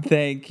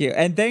 Thank you.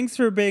 And thanks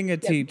for being a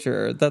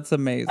teacher. That's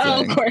amazing.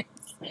 Oh, of course.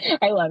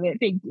 I love it.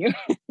 Thank you.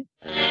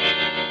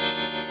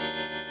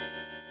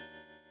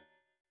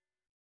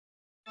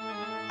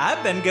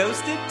 I've been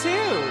ghosted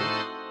too.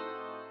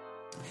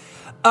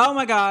 Oh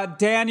my God.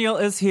 Daniel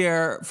is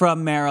here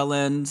from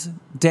Maryland.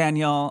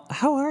 Daniel,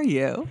 how are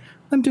you?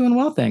 I'm doing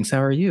well, thanks.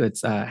 How are you?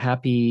 It's a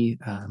happy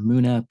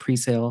Muna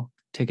pre-sale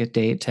ticket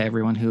date to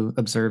everyone who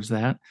observes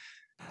that.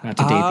 Not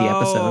to date the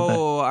episode.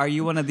 Oh, are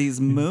you one of these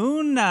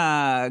Moon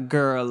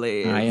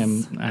girlies? I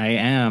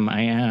am.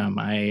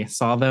 I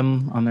saw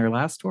them on their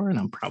last tour, and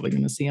I'm probably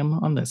going to see them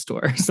on this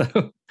tour.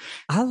 So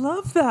I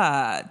love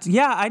that.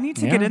 Yeah, I need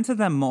to get into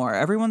them more.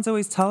 Everyone's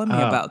always telling me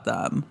about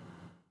them.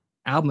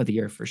 Album of the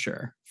year for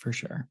sure. For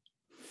sure.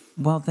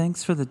 Well,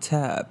 thanks for the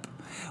tip.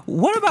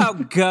 What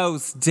about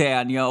ghosts,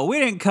 Daniel? We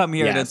didn't come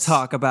here to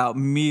talk about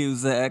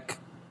music.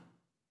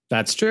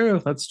 That's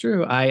true.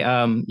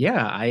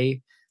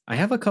 I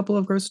have a couple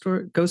of gross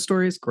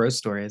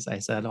stories. I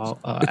said all.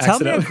 Tell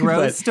me a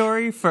gross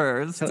story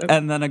first,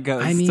 and then a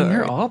ghost story. I mean,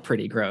 they're all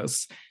pretty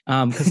gross.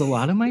 Because a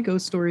lot of my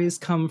ghost stories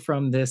come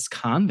from this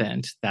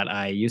convent that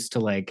I used to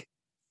like.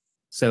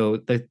 So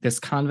this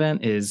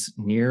convent is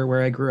near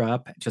where I grew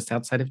up, just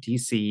outside of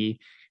DC,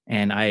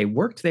 and I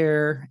worked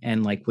there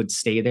and like would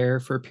stay there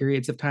for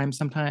periods of time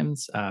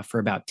sometimes for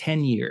about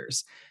 10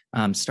 years,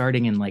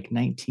 starting in like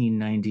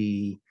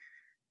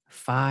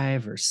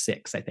 1995 or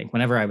 6, I think,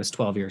 whenever I was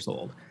 12 years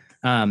old.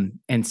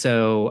 And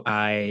so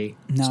I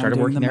started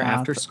working there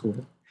after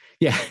school.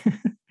 Yeah,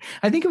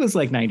 I think it was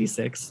like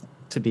 96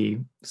 to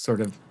be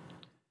sort of,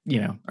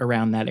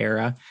 around that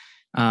era.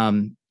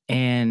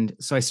 And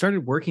so I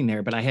started working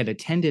there, but I had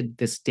attended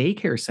this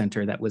daycare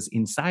center that was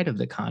inside of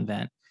the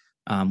convent.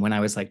 When I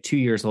was like 2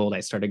 years old,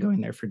 I started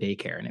going there for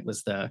daycare, and it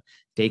was the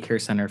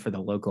daycare center for the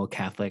local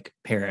Catholic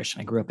parish.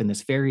 I grew up in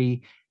this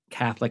very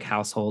Catholic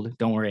household.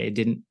 Don't worry, it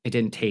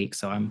didn't take,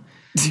 so I'm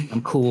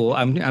cool.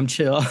 I'm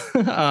chill.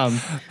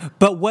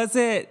 But was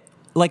it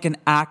like an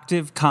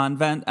active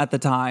convent at the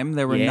time?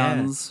 There were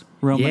nuns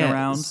roaming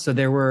around. So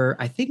there were,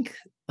 I think,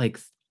 like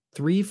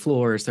 3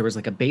 floors. There was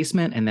like a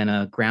basement and then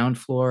a ground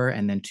floor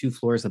and then 2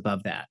 floors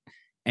above that.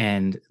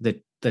 And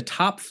the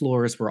top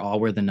floors were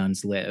all where the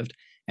nuns lived.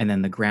 And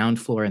then the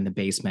ground floor and the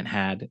basement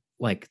had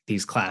like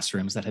these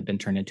classrooms that had been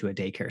turned into a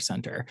daycare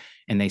center.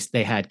 And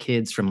they had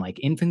kids from like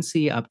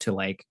infancy up to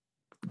like,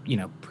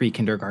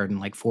 pre-kindergarten,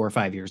 like 4 or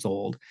 5 years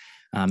old.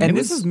 And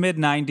this is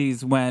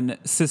mid-90s when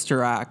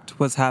Sister Act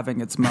was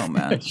having its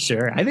moment.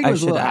 Sure. I think it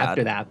was a little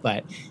after that,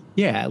 but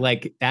yeah,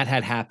 like that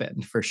had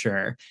happened for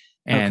sure.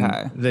 And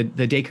the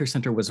daycare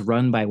center was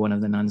run by one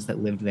of the nuns that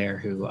lived there,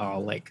 who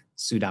I'll like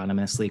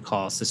pseudonymously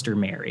call Sister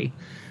Mary.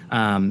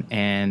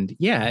 And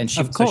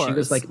she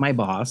was like my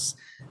boss.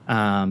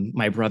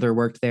 My brother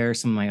worked there.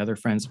 Some of my other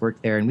friends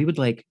worked there, and we would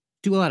like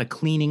do a lot of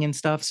cleaning and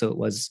stuff. So it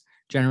was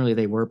generally,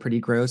 they were pretty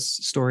gross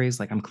stories.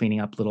 Like I'm cleaning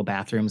up little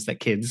bathrooms that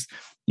kids,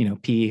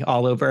 pee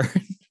all over,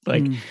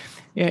 like,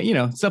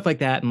 stuff like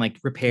that, and like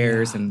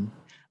repairs and,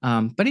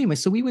 but anyway,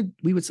 so we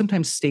would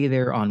sometimes stay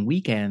there on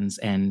weekends,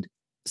 and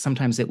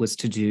sometimes it was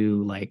to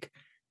do like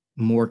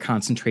more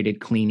concentrated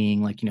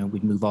cleaning. Like,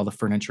 we'd move all the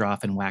furniture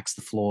off and wax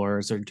the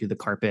floors or do the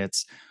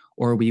carpets,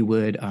 or we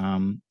would,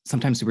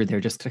 sometimes we were there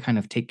just to kind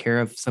of take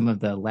care of some of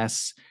the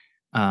less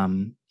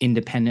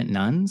independent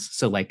nuns.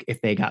 So like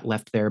if they got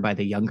left there by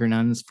the younger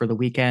nuns for the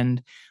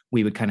weekend,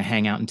 we would kind of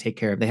hang out and take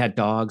care of, they had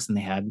dogs and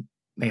they had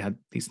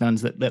these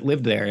nuns that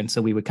lived there. And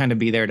so we would kind of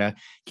be there to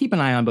keep an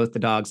eye on both the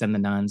dogs and the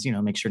nuns,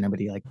 make sure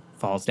nobody like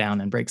falls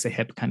down and breaks a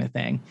hip kind of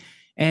thing.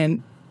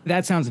 And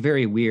that sounds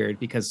very weird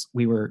because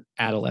we were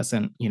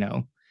adolescent,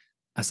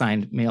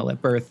 assigned male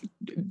at birth,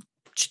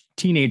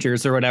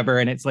 teenagers or whatever.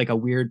 And it's like a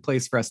weird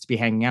place for us to be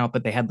hanging out,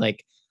 but they had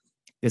like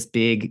this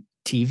big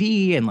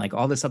TV and like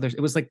all this other,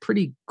 it was like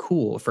pretty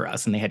cool for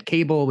us. And they had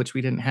cable, which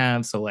we didn't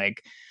have. So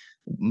like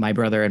my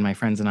brother and my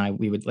friends and I,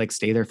 we would like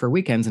stay there for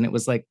weekends. And it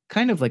was like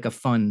kind of like a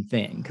fun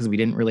thing because we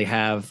didn't really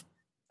have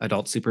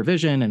adult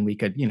supervision, and we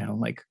could,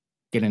 like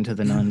get into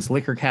the nuns'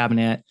 liquor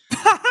cabinet. It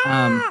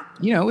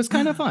was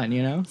kind of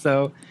fun,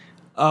 so.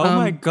 Oh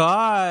my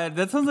God,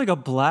 that sounds like a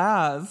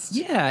blast.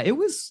 Yeah, it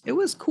was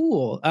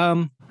cool.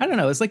 I don't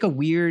know. It's like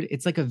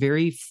a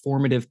very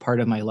formative part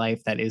of my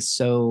life that is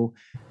so,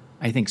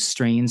 I think,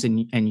 strange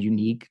and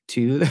unique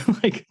too.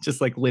 Like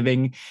just like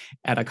living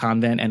at a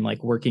convent and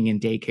like working in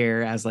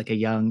daycare as like a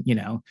young,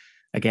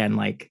 again,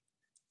 like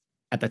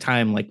at the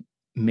time, like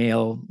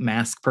male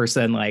mask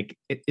person, like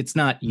it's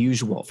not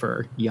usual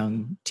for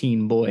young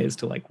teen boys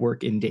to like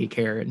work in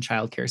daycare and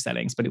childcare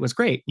settings, but it was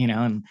great,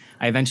 and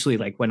I eventually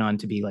like went on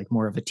to be like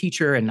more of a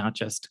teacher and not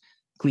just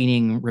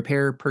cleaning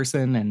repair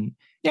person. And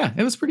yeah,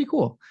 it was pretty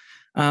cool.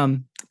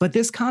 But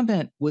this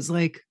convent was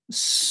like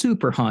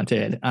super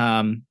haunted.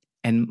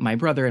 And my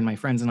brother and my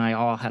friends and I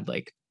all had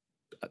like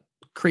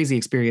crazy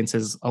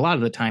experiences a lot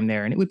of the time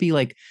there. And it would be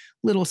like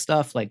little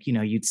stuff like,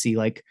 you'd see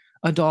like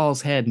a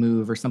doll's head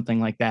move or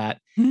something like that.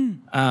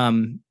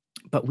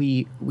 But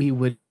we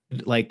would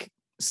like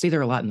stay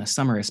there a lot in the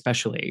summer,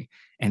 especially.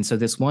 And so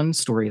this one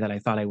story that I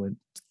thought I would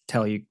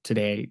tell you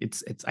today,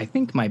 it's I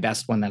think my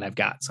best one that I've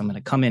got. So I'm going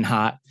to come in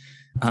hot.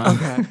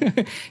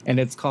 Okay. And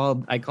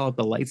I call it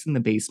The Lights in the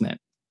Basement.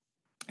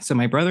 So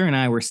my brother and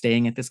I were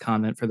staying at this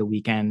convent for the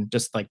weekend,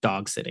 just like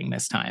dog sitting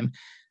this time.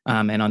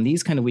 And on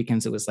these kind of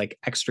weekends, it was like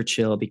extra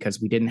chill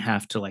because we didn't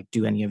have to like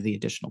do any of the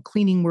additional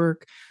cleaning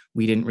work.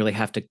 We didn't really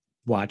have to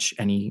watch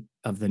any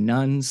of the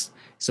nuns.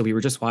 So we were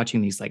just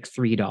watching these like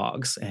 3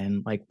 dogs,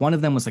 and like one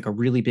of them was like a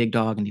really big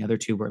dog and the other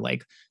 2 were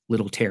like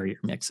little terrier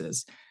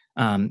mixes.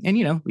 And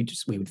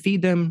we would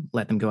feed them,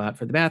 let them go out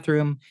for the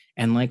bathroom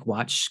and like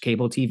watch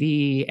cable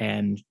TV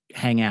and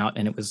hang out.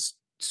 And it was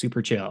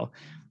super chill.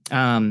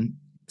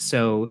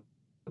 So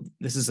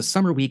this is a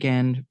summer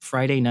weekend.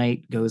 Friday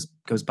night goes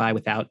by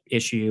without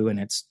issue, and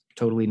it's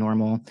totally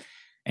normal.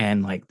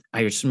 And like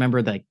I just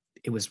remember like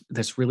it was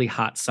this really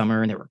hot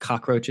summer and there were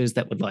cockroaches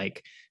that would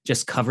like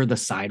just cover the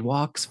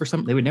sidewalks for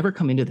some, they would never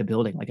come into the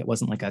building. Like it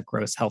wasn't like a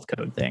gross health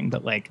code thing,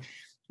 but like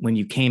when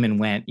you came and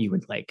went, you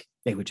would like,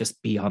 they would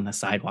just be on the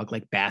sidewalk,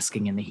 like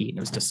basking in the heat, and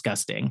it was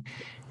disgusting.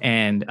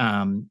 And,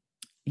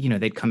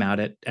 they'd come out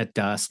at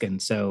dusk.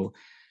 And so,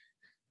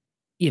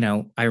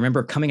 I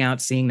remember coming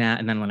out, seeing that.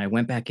 And then when I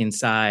went back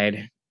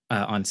inside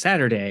on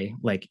Saturday,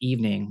 like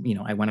evening,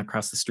 I went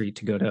across the street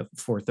to go to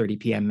 4:30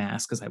 p.m.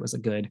 mass because I was a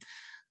good,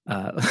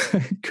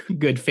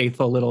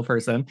 faithful little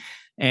person.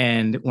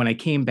 And when I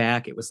came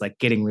back, it was like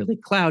getting really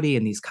cloudy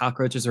and these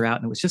cockroaches are out.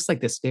 And it was just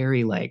like this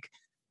very like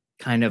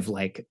kind of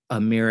like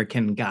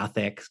American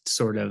Gothic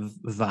sort of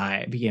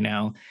vibe,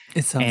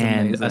 It sounds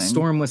amazing. A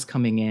storm was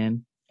coming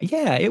in.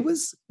 Yeah, it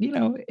was,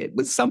 it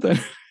was something.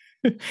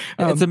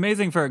 It's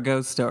amazing for a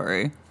ghost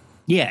story.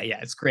 Yeah,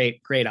 it's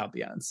great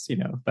ambiance,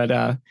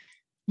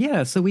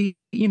 but so we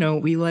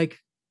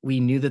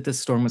knew that this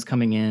storm was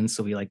coming in,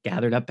 so we like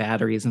gathered up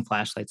batteries and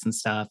flashlights and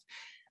stuff,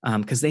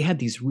 because they had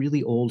these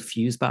really old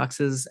fuse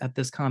boxes at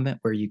this convent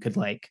where you could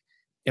like,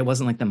 it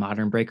wasn't like the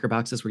modern breaker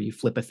boxes where you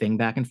flip a thing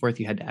back and forth.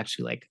 You had to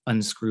actually like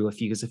unscrew a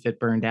fuse if it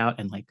burned out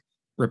and like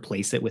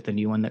replace it with a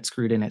new one that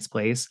screwed in its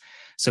place.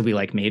 So we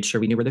like made sure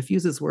we knew where the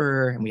fuses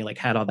were, and we like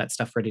had all that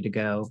stuff ready to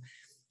go.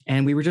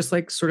 And we were just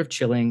like sort of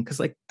chilling because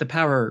like the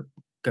power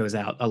goes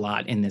out a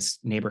lot in this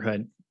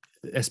neighborhood,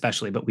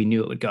 especially, but we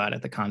knew it would go out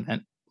at the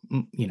convent,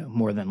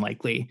 more than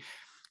likely.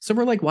 So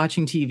we're like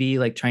watching TV,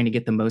 like trying to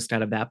get the most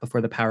out of that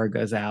before the power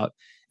goes out.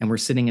 And we're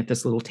sitting at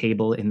this little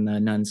table in the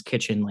nun's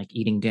kitchen, like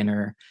eating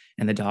dinner.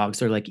 And the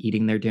dogs are like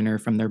eating their dinner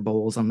from their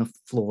bowls on the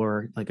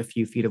floor, like a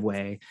few feet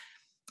away.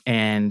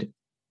 And,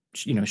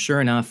 sure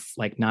enough,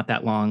 like not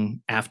that long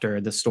after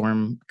the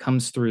storm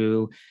comes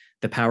through,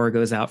 the power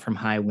goes out from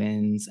high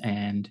winds.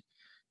 And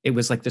it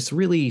was like this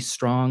really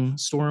strong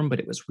storm, but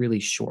it was really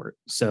short.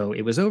 So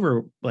it was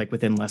over like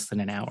within less than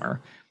an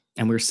hour.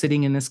 And we were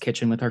sitting in this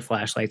kitchen with our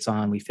flashlights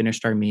on. We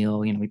finished our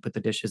meal, we put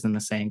the dishes in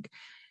the sink,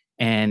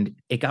 and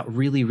it got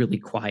really, really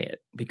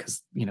quiet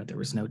because, there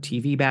was no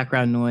TV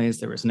background noise.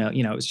 There was no,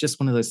 it was just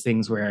one of those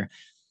things where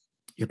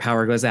your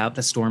power goes out,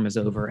 the storm is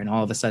over, and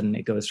all of a sudden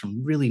it goes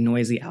from really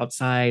noisy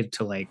outside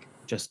to like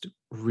just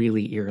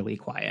really eerily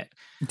quiet.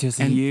 Just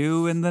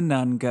you and the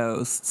nun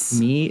ghosts.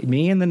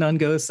 Me and the nun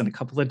ghosts and a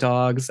couple of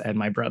dogs and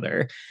my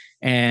brother.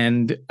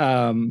 And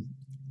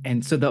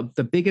so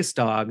the biggest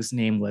dog's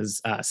name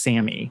was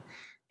Sammy.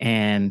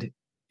 And,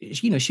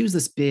 she was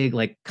this big,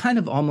 like kind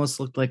of almost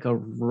looked like a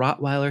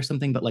Rottweiler or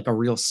something, but like a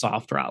real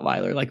soft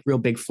Rottweiler, like real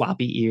big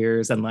floppy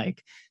ears and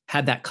like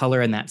had that color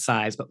and that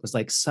size, but was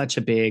like such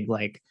a big,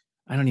 like,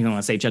 I don't even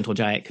want to say gentle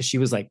giant because she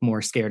was like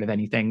more scared of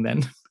anything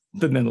than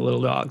the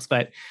little dogs.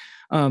 But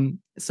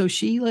so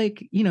she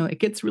like, it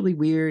gets really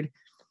weird.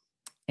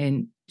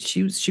 And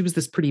she was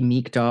this pretty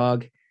meek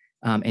dog.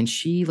 And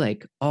she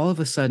like all of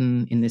a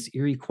sudden in this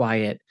eerie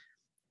quiet,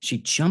 she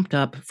jumped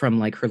up from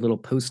like her little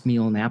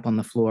post-meal nap on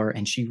the floor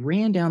and she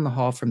ran down the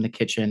hall from the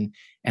kitchen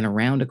and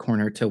around a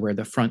corner to where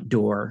the front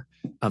door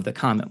of the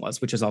convent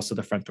was, which is also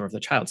the front door of the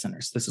child center.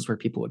 So this is where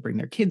people would bring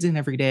their kids in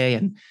every day.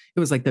 And it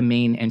was like the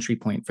main entry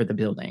point for the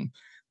building.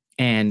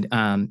 And,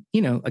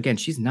 again,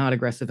 she's not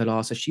aggressive at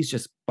all. So she's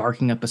just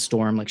barking up a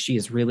storm. Like she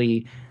is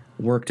really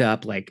worked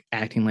up, like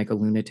acting like a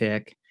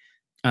lunatic.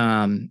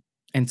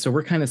 And so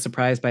we're kind of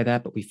surprised by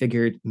that, but we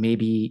figured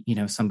maybe,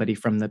 somebody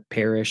from the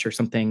parish or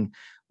something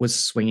was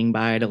swinging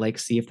by to like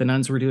see if the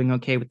nuns were doing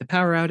okay with the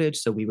power outage.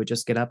 So we would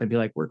just get up and be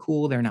like, we're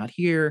cool, they're not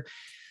here.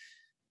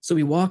 So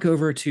we walk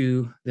over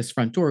to this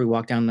front door. We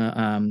walk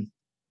down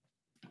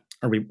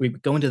we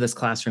go into this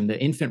classroom. The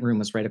infant room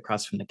was right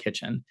across from the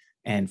kitchen.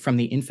 And from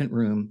the infant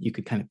room, you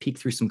could kind of peek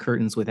through some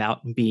curtains without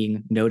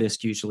being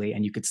noticed usually.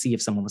 And you could see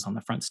if someone was on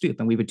the front stoop.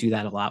 And we would do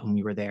that a lot when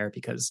we were there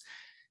because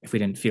if we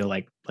didn't feel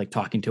like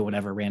talking to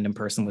whatever random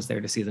person was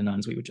there to see the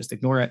nuns, we would just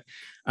ignore it.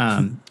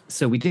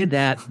 So we did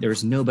that. There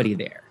was nobody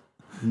there,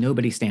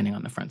 nobody standing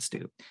on the front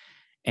stoop.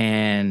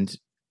 And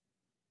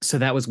so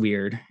that was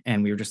weird.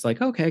 And we were just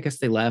like, okay, I guess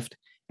they left.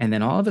 And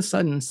then all of a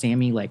sudden,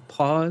 Sammy like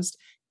paused,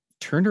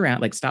 turned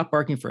around, like stopped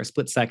barking for a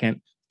split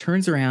second,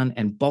 turns around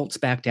and bolts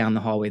back down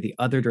the hallway the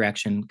other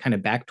direction, kind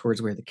of back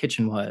towards where the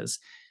kitchen was.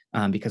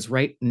 Because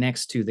right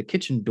next to the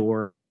kitchen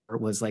door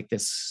was like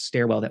this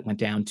stairwell that went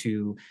down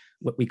to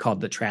what we called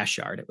the trash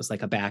yard. It was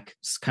like a back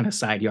kind of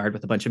side yard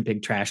with a bunch of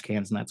big trash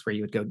cans. And that's where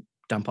you would go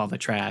dump all the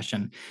trash.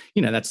 And,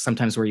 that's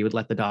sometimes where you would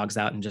let the dogs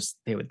out and just,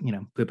 they would,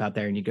 poop out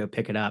there and you go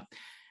pick it up.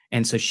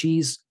 And so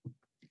she's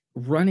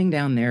running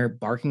down there,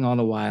 barking all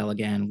the while.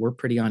 Again, we're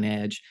pretty on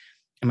edge.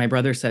 And my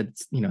brother said,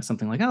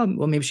 something like, oh,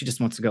 well, maybe she just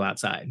wants to go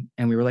outside.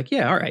 And we were like,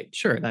 yeah, all right,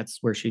 sure. That's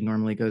where she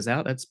normally goes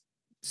out. That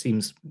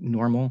seems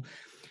normal.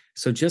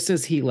 So just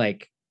as he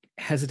like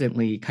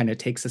hesitantly kind of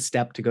takes a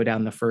step to go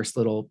down the first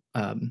little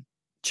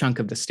chunk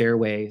of the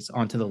stairways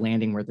onto the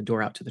landing where the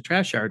door out to the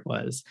trash yard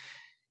was,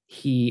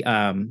 she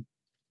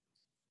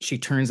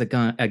turns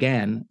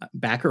again,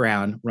 back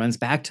around, runs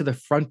back to the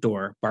front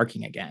door,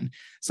 barking again.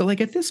 So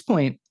like at this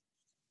point,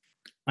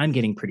 I'm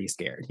getting pretty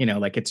scared,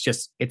 like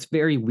it's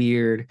very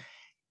weird.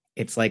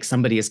 It's like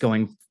somebody is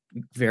going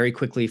very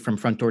quickly from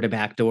front door to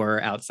back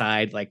door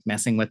outside, like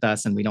messing with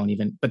us. And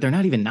but they're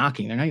not even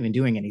knocking. They're not even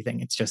doing anything.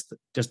 It's just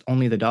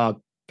only the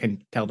dog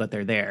can tell that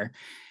they're there.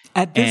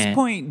 At this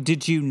point,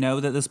 did you know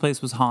that this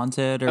place was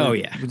haunted, or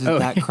did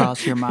that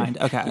cross your mind?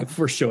 Okay.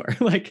 For sure.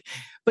 Like,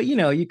 but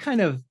you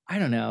kind of, I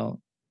don't know,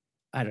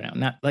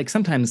 not like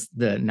sometimes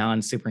the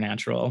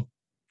non-supernatural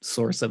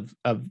source of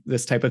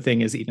this type of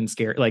thing is even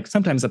scary. Like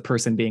sometimes a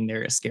person being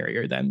there is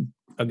scarier than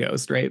a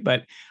ghost, right?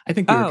 But I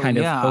think we were kind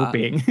of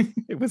hoping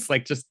it was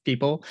like just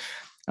people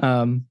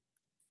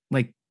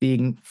like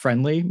being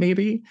friendly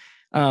maybe.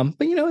 But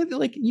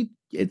like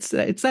it's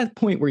that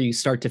point where you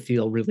start to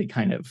feel really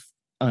kind of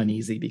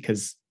uneasy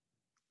because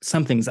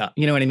something's up,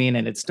 you know what I mean?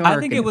 And it's dark. I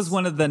think it was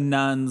one of the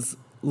nuns'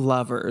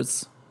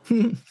 lovers.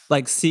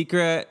 Like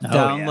secret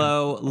down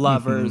low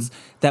lovers.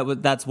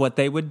 That's what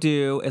they would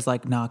do, is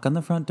like knock on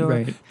the front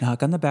door,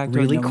 knock on the back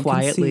door, really no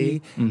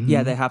quietly.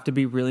 Yeah, they have to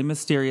be really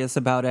mysterious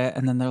about it,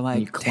 and then they're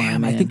like,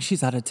 damn, I think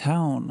she's out of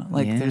town.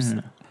 Like there's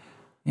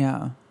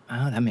oh,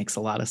 that makes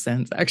a lot of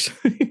sense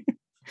actually.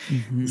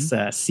 This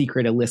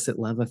secret illicit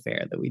love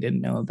affair that we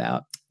didn't know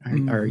about.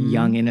 Our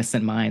young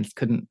innocent minds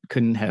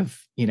couldn't have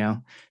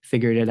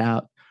figured it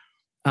out.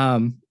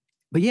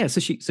 But yeah, so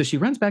she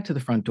runs back to the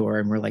front door,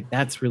 and we're like,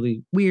 that's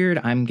really weird.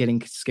 I'm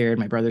getting scared.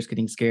 My brother's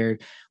getting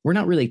scared. We're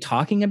not really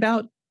talking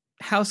about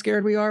how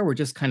scared we are. We're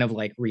just kind of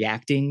like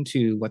reacting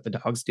to what the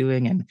dog's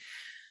doing. And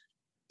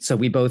so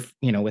we both,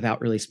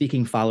 without really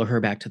speaking, follow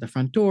her back to the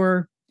front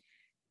door.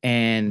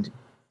 And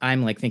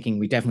I'm like thinking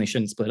we definitely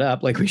shouldn't split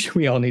up. Like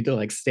we all need to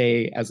like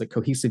stay as a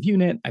cohesive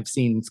unit. I've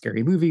seen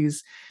scary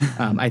movies.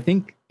 I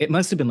think it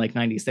must have been like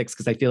 96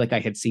 because I feel like I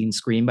had seen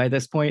Scream by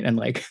this point, and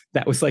like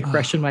that was like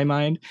fresh in my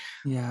mind.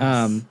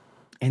 Yes.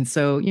 And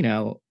so,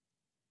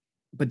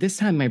 but this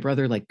time my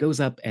brother like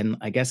goes up and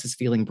I guess is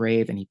feeling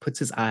brave, and he puts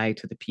his eye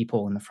to the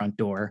peephole in the front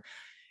door,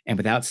 and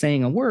without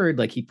saying a word,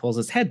 like he pulls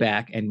his head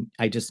back, and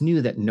I just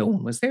knew that no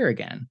one was there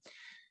again.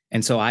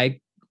 And so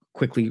I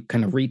quickly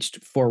kind of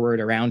reached forward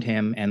around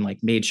him and like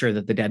made sure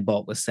that the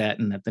deadbolt was set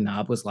and that the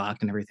knob was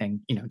locked and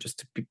everything,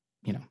 just to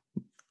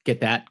get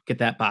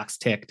that box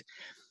ticked.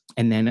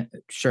 And then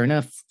sure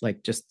enough,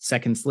 like just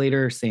seconds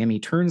later, Sammy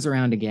turns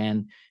around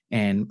again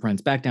and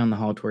runs back down the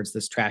hall towards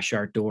this trash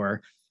yard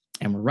door.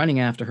 And we're running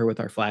after her with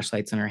our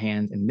flashlights in our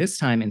hand. And this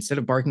time, instead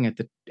of barking at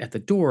the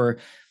door,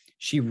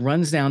 she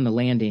runs down the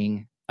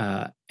landing.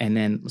 And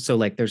then, so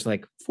like, there's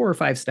like 4 or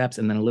 5 steps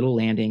and then a little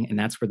landing, and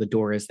that's where the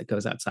door is that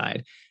goes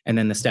outside. And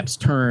then the steps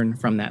turn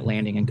from that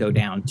landing and go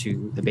down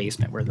to the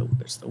basement where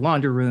there's the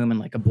laundry room and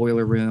like a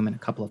boiler room and a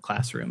couple of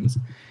classrooms.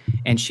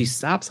 And she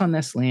stops on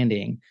this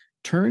landing,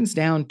 turns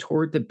down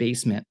toward the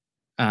basement.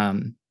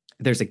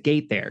 There's a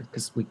gate there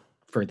because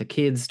for the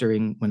kids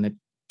when the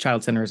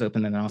child center is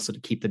open, and also to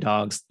keep the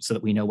dogs so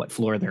that we know what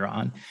floor they're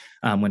on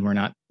when we're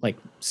not like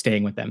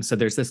staying with them. So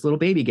there's this little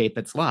baby gate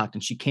that's locked,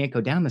 and she can't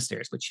go down the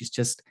stairs, but she's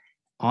just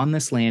on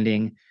this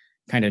landing,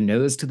 kind of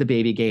nose to the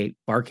baby gate,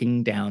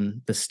 barking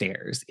down the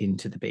stairs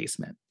into the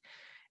basement.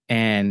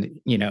 And,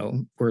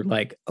 we're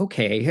like,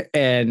 okay.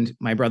 And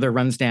my brother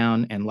runs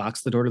down and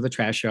locks the door to the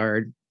trash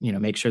yard,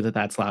 make sure that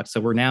that's locked. So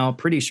we're now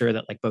pretty sure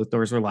that like both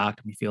doors are locked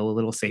and we feel a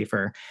little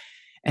safer.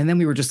 And then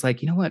we were just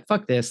like, you know what,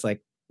 fuck this.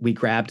 Like, we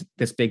grabbed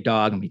this big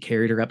dog and we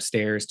carried her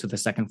upstairs to the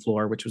second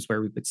floor, which was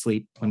where we would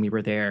sleep when we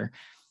were there.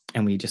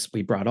 And we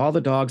brought all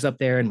the dogs up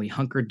there and we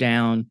hunkered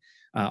down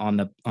on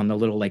the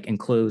little like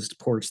enclosed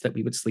porch that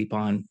we would sleep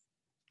on.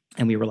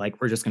 And we were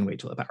like, we're just going to wait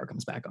till the power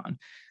comes back on.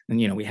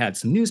 And, we had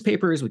some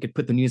newspapers, we could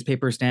put the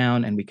newspapers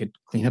down and we could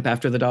clean up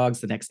after the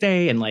dogs the next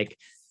day. And like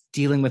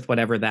dealing with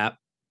whatever that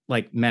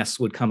like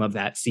mess would come of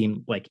that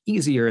seemed like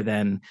easier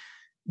than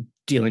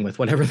dealing with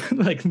whatever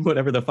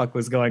the fuck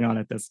was going on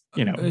at this,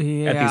 at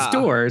these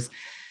doors.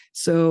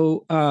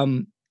 So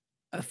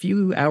a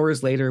few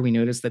hours later, we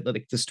noticed that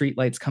like the street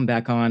lights come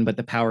back on, but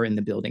the power in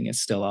the building is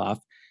still off.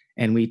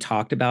 And we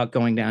talked about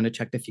going down to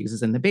check the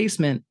fuses in the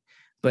basement,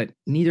 but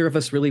neither of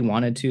us really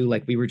wanted to.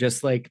 Like, we were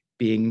just like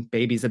being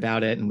babies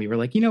about it. And we were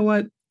like, you know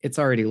what? It's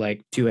already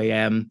like 2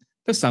 a.m.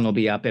 The sun will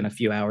be up in a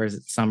few hours.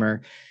 It's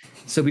summer.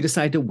 So we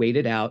decided to wait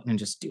it out and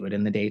just do it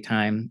in the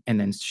daytime. And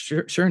then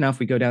sure enough,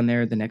 we go down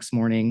there the next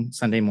morning,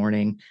 Sunday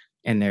morning,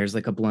 and there's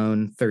like a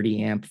blown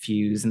 30 amp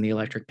fuse in the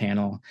electric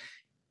panel.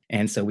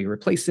 And so we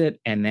replace it.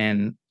 And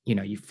then,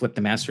 you flip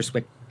the master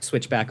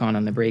switch back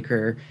on the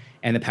breaker,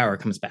 and the power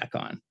comes back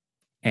on.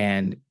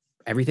 And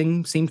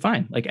everything seemed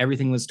fine. Like,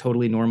 everything was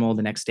totally normal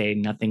the next day.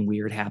 Nothing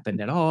weird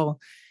happened at all.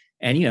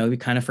 And, we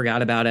kind of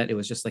forgot about it. It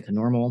was just like a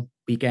normal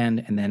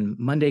weekend. And then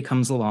Monday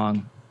comes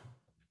along,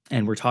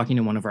 and we're talking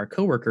to one of our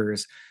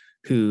coworkers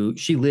who,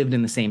 she lived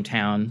in the same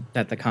town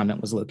that the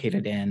convent was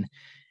located in.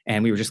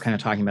 And we were just kind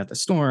of talking about the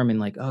storm and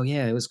like, oh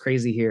yeah, it was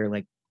crazy here.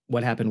 Like,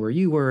 what happened where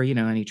you were,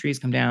 any trees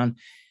come down?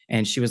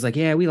 And she was like,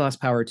 yeah, we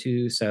lost power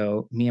too.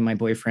 So me and my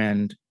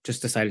boyfriend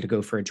just decided to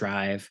go for a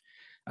drive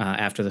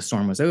after the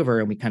storm was over.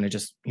 And we kind of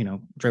just,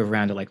 drove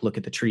around to like look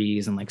at the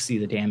trees and like see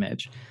the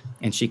damage.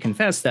 And she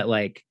confessed that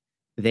like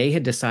they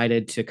had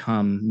decided to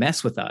come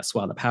mess with us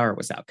while the power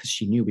was out because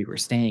she knew we were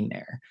staying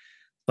there.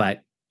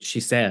 But she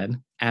said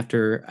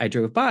after I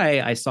drove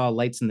by, I saw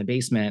lights in the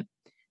basement.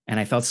 And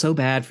I felt so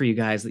bad for you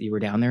guys that you were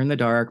down there in the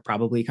dark,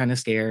 probably kind of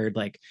scared,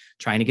 like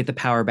trying to get the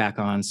power back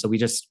on. So we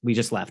just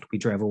left. We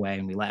drove away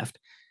and we left.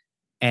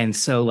 And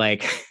so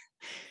like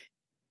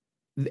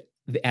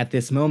at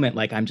this moment,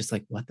 like I'm just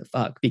like, what the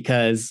fuck?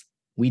 Because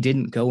we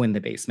didn't go in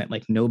the basement.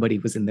 Like nobody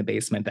was in the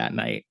basement that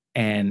night.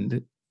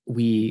 And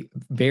we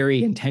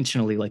very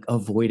intentionally like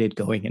avoided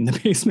going in the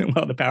basement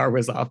while the power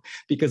was off,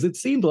 because it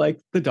seemed like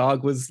the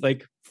dog was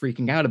like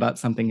freaking out about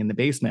something in the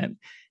basement.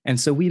 And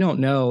so we don't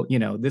know, you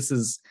know, this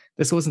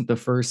wasn't the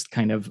first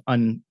kind of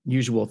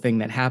unusual thing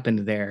that happened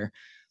there.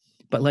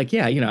 But like,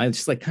 yeah, you know, I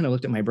just like kind of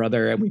looked at my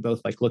brother and we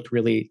both like looked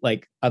really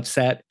like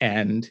upset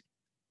and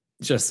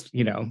just,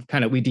 you know,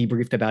 kind of we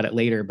debriefed about it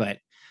later. But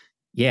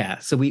yeah,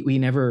 so we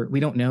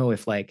don't know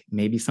if like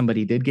maybe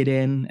somebody did get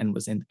in and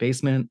was in the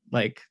basement,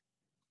 like,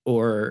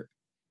 or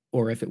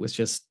if it was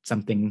just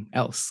something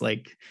else,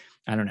 like,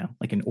 I don't know,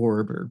 like an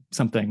orb or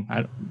something,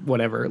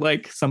 whatever,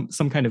 like some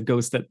kind of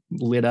ghost that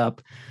lit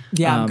up.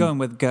 Yeah, I'm going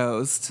with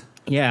ghost.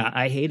 Yeah,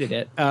 I hated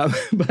it,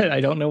 but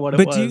I don't know what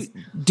it was.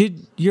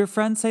 Did your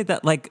friend say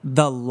that like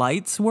the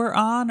lights were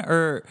on,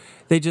 or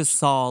they just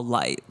saw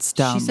lights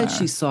down there? She said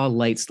she saw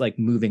lights like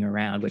moving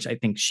around, which I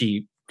think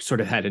she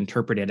sort of had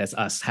interpreted as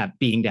us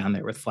being down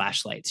there with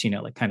flashlights, you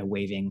know, like kind of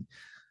waving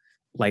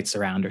lights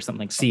around or something,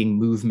 like seeing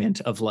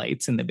movement of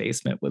lights in the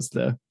basement was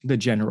the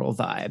general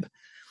vibe.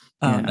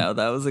 Oh no,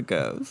 that was a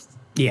ghost.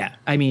 Yeah,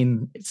 I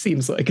mean, it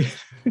seems like.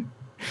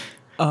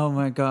 Oh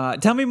my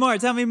God, tell me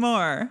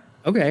more.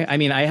 Okay, I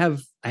mean, I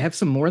have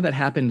some more that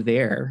happened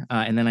there,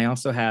 and then I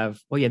also have.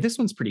 Well, yeah, this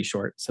one's pretty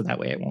short, so that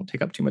way it won't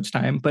take up too much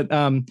time. But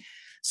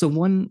so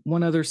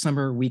one other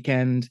summer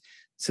weekend,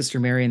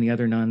 Sister Mary and the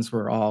other nuns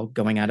were all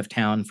going out of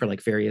town for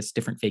like various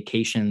different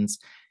vacations,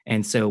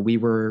 and so we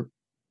were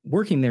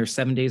working there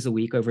 7 days a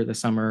week over the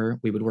summer.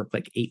 We would work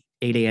like 8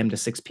 a.m. to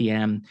 6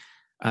 p.m.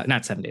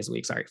 Not 7 days a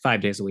week, sorry,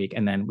 5 days a week.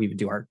 And then we would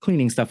do our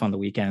cleaning stuff on the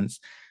weekends.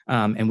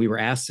 And we were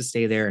asked to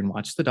stay there and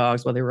watch the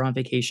dogs while they were on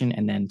vacation.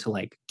 And then to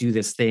like do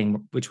this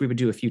thing, which we would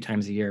do a few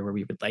times a year, where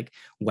we would like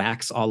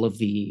wax all of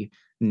the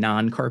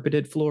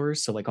non-carpeted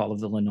floors. So like all of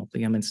the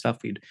linoleum and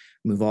stuff, we'd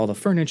move all the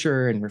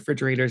furniture and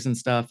refrigerators and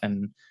stuff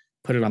and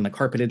put it on the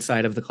carpeted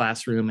side of the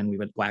classroom. And we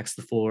would wax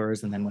the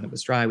floors. And then when it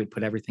was dry, we'd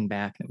put everything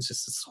back. And it was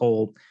just this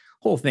whole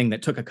thing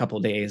that took a couple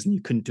of days, and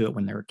you couldn't do it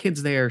when there were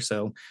kids there.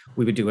 So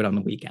we would do it on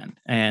the weekend.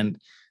 And,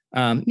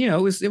 you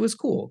know, it was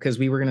cool because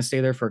we were going to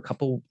stay there for a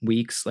couple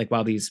weeks, like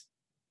while these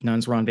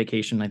nuns were on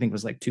vacation. I think it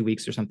was like 2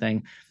 weeks or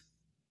something.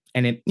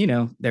 And it, you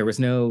know, there was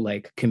no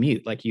like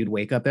commute, like you'd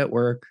wake up at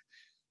work,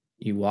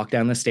 you walk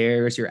down the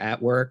stairs, you're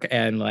at work,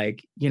 and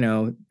like, you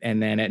know,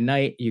 and then at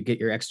night you get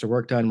your extra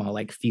work done while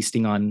like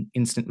feasting on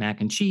instant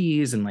mac and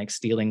cheese and like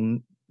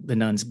stealing the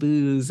nuns'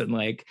 booze, and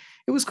like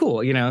it was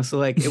cool, you know. So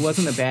like it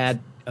wasn't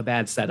a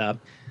bad setup.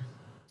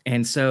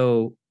 And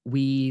so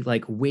we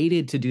like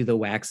waited to do the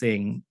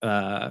waxing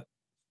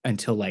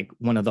until like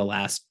one of the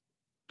last,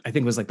 I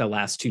think it was like the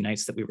last 2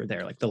 nights that we were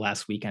there, like the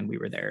last weekend we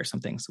were there or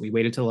something. So we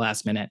waited till the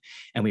last minute,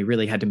 and we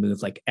really had to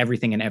move like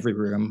everything in every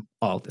room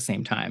all at the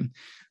same time.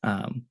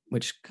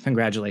 Which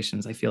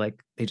congratulations, I feel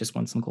like they just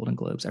won some Golden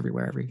Globes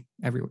everywhere,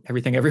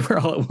 everything everywhere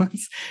all at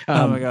once.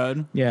 Oh my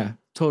God. Yeah,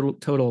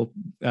 total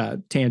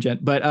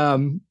tangent. But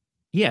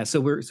yeah,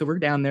 so we're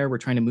down there, we're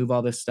trying to move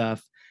all this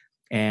stuff,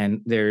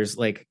 and there's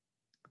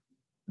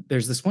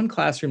this one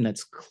classroom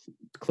that's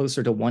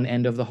closer to one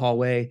end of the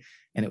hallway,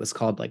 and it was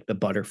called like the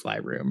butterfly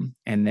room.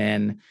 And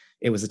then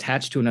it was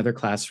attached to another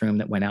classroom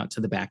that went out to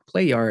the back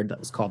play yard that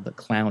was called the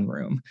clown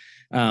room.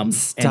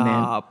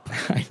 Stop.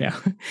 I know.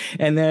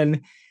 And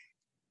then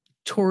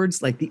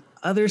towards like the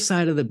other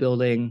side of the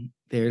building,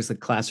 there's a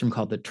classroom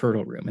called the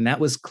turtle room. And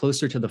that was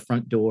closer to the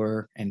front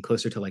door and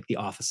closer to like the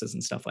offices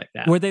and stuff like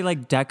that. Were they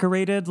like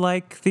decorated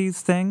like these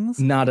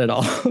things? Not at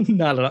all.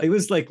 Not at all. It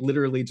was like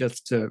literally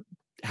just to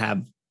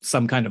have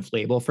some kind of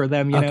label for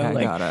them, you know?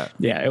 Like, got it.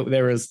 Yeah,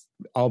 there was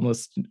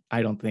almost,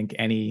 I don't think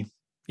any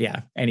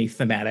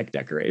thematic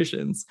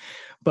decorations.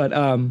 But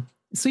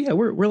so yeah,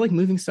 we're like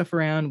moving stuff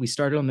around. We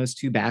started on those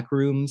 2 back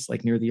rooms,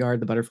 like near the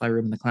yard, the butterfly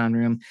room and the clown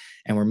room,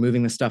 and we're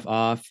moving the stuff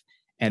off.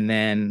 And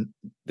then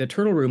the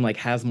turtle room like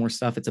has more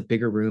stuff. It's a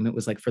bigger room. It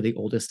was like for the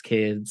oldest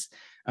kids.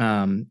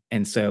 And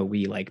so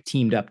we like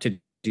teamed up to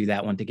do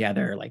that one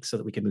together, like so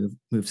that we could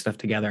move stuff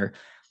together.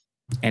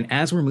 And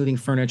as we're moving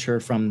furniture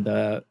from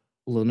the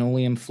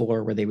linoleum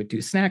floor where they would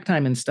do snack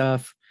time and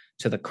stuff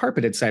to the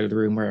carpeted side of the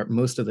room where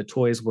most of the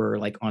toys were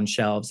like on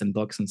shelves and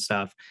books and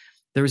stuff,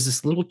 there was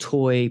this little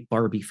toy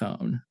Barbie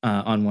phone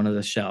on one of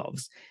the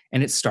shelves,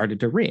 and it started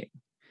to ring.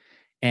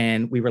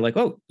 And we were like,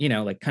 oh, you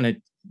know, like kind of,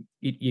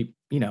 you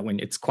know, when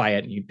it's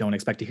quiet and you don't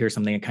expect to hear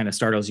something, it kind of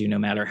startles you no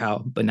matter how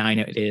benign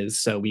it is.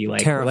 So we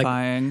like,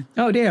 terrifying. Like,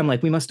 oh, damn,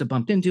 like we must have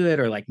bumped into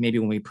it. Or like maybe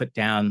when we put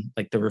down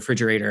like the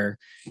refrigerator,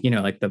 you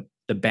know, like the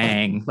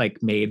bang,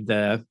 like made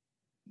the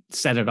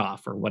set it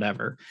off or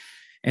whatever.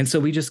 And so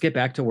we just get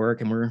back to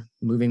work and we're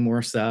moving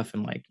more stuff.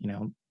 And like, you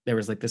know, there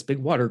was like this big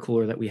water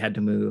cooler that we had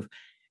to move,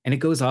 and it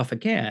goes off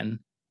again.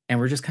 And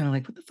we're just kind of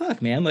like, what the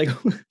fuck, man? Like,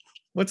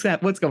 what's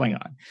going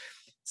on?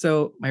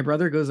 So my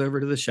brother goes over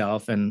to the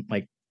shelf and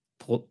like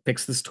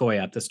picks this toy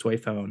up, this toy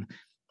phone,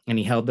 and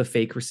he held the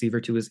fake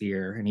receiver to his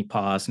ear and he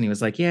paused and he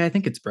was like, yeah, I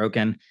think it's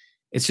broken.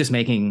 It's just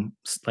making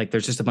like,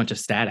 there's just a bunch of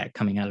static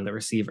coming out of the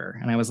receiver.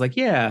 And I was like,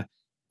 yeah,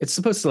 it's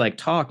supposed to like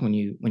talk when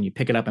you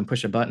pick it up and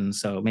push a button.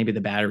 So maybe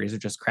the batteries are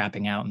just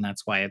crapping out and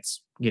that's why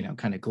it's,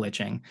 kind of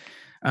glitching.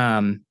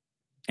 And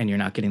you're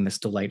not getting this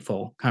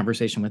delightful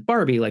conversation with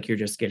Barbie, like you're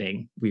just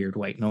getting weird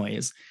white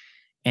noise.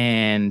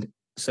 And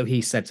so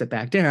he sets it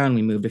back down.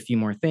 We moved a few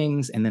more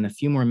things. And then a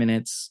few more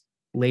minutes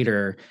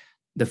later,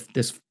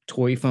 this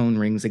toy phone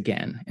rings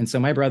again. And so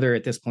my brother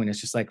at this point is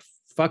just like,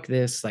 fuck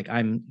this. Like,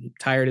 I'm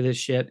tired of this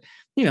shit.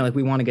 Like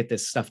we want to get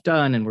this stuff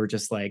done. And we're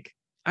just like,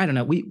 I don't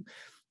know.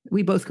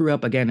 We both grew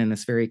up again in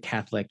this very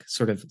Catholic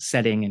sort of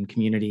setting and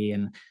community.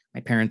 And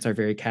my parents are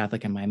very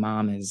Catholic and my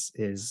mom is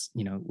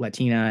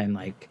Latina. And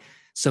like,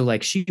 so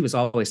like she was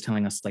always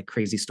telling us like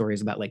crazy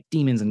stories about like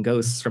demons and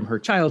ghosts from her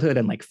childhood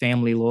and like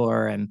family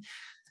lore. And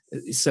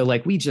so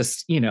like we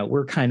just,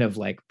 we're kind of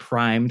like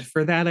primed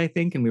for that, I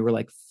think. And we were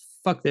like,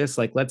 fuck this,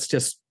 like let's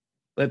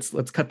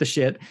cut the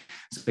shit.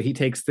 So he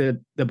takes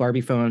the Barbie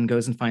phone,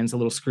 goes and finds a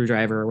little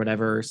screwdriver or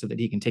whatever so that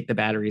he can take the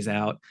batteries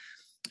out.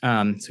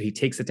 So he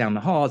takes it down the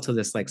hall to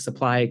this like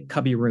supply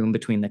cubby room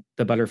between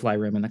the butterfly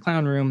room and the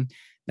clown room.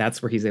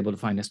 That's where he's able to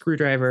find a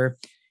screwdriver,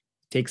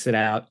 takes it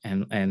out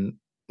and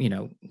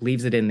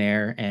leaves it in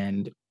there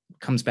and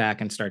comes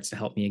back and starts to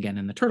help me again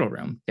in the turtle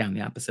room down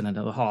the opposite end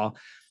of the hall.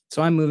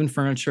 So I'm moving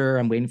furniture.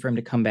 I'm waiting for him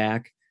to come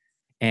back.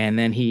 And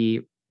then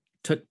he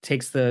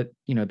takes the,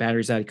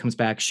 batteries out. He comes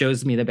back,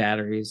 shows me the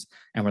batteries.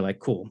 And we're like,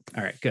 cool.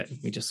 All right, good.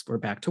 We're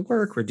back to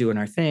work. We're doing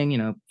our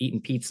thing,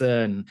 eating pizza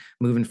and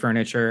moving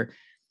furniture.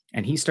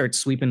 And he starts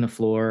sweeping the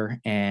floor.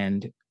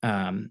 And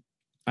I'm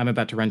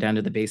about to run down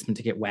to the basement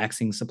to get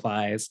waxing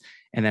supplies.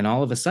 And then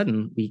all of a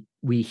sudden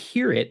we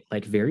hear it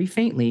like very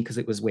faintly because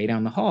it was way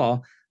down the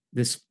hall.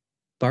 This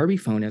Barbie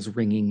phone is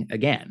ringing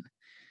again.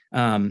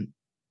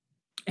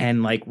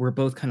 And like, we're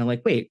both kind of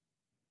like, wait,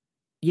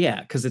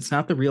 yeah, because it's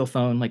not the real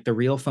phone. Like the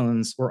real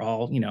phones were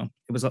all,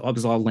 it was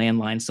all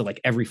landlines. So like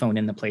every phone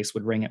in the place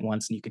would ring at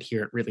once and you could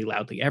hear it really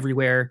loudly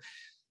everywhere.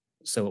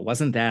 So it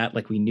wasn't that.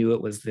 Like we knew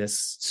it was this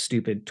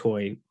stupid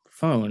toy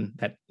phone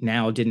that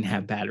now didn't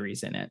have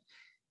batteries in it.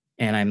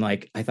 And I'm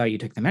like, I thought you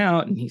took them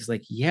out. And he's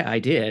like, yeah, I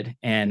did.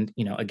 And,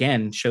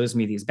 again, shows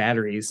me these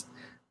batteries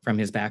from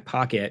his back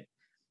pocket.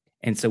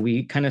 And so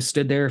we kind of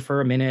stood there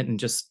for a minute and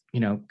just,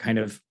 kind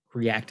of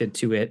reacted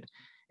to it.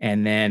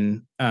 And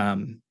then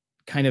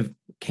kind of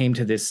came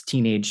to this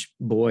teenage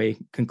boy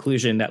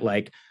conclusion that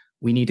like,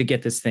 we need to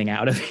get this thing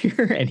out of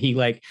here. And he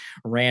like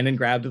ran and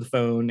grabbed the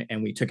phone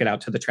and we took it out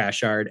to the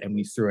trash yard and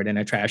we threw it in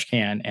a trash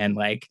can and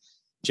like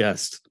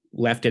just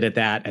left it at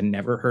that and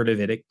never heard of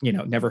it,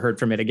 never heard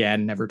from it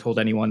again, never told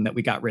anyone that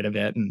we got rid of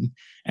it. And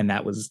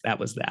that was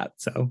that.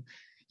 So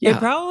yeah. It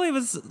probably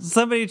was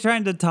somebody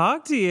trying to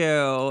talk to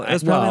you. It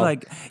was probably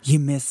like, you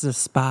missed a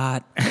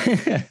spot.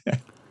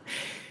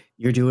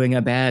 You're doing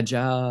a bad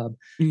job.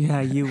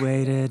 Yeah, you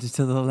waited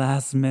till the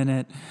last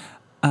minute.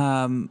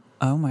 Oh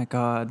my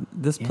God.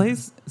 This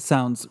place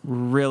sounds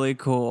really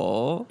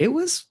cool. It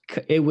was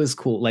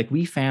cool. Like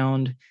we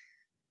found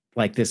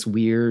like this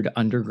weird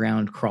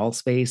underground crawl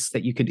space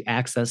that you could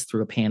access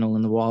through a panel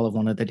in the wall of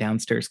one of the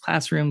downstairs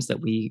classrooms that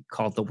we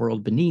called the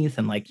world beneath.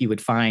 And like, you would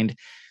find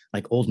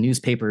like old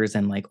newspapers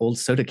and like old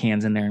soda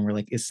cans in there. And we're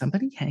like, is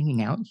somebody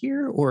hanging out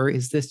here? Or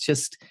is this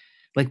just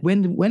like,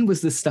 when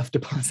was this stuff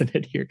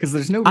deposited here? Because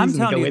there's no reason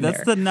to go in there.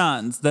 That's the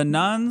nuns. The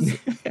nuns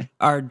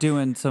are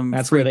doing some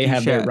That's where they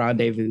have shit. Their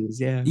rendezvous.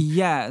 Yeah.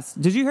 Yes.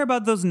 Did you hear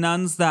about those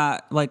nuns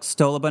that like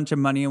stole a bunch of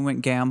money and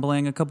went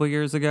gambling a couple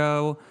years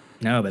ago?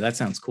 No, but that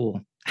sounds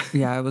cool.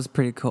 Yeah, it was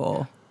pretty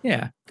cool.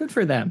 Yeah, good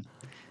for them.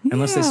 Yeah.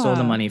 Unless they stole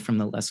the money from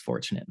the less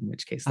fortunate, in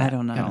which case that I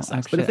don't know.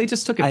 Actually, but if they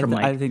just took it from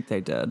I think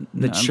they did.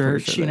 The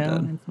church, sure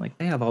like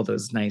they have all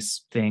those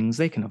nice things,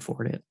 they can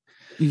afford it.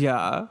 Yeah.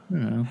 I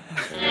don't know.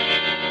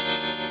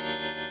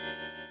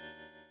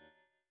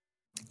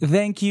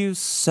 Thank you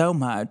so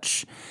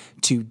much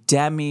to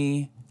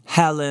Demi,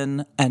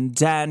 Helen, and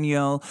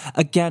Daniel.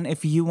 Again,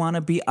 if you want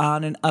to be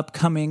on an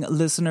upcoming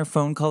listener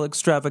phone call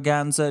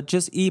extravaganza,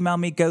 just email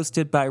me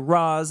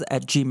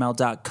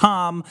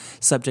ghostedbyroz@gmail.com.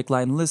 Subject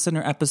line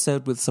listener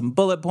episode with some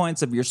bullet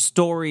points of your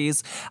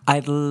stories.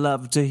 I'd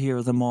love to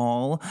hear them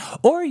all.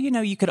 Or,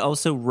 you could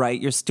also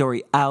write your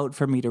story out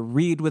for me to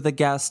read with a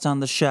guest on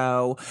the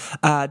show.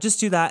 Just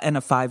do that and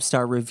a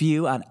 5-star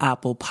review on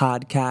Apple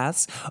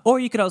Podcasts.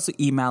 Or you could also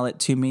email it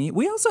to me.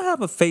 We also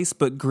have a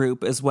Facebook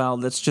group as well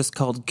that's just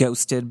called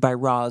Ghosted by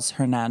Roz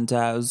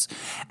Hernandez.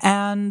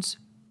 And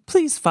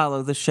please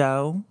follow the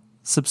show,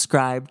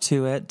 subscribe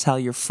to it, tell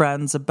your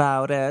friends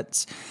about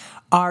it.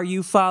 Are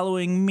you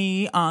following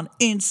me on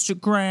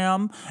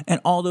Instagram and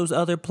all those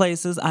other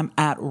places? I'm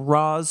at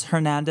Roz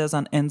Hernandez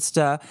on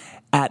Insta,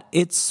 at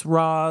It's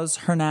Roz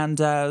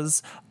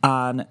Hernandez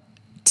on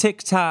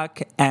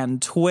TikTok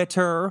and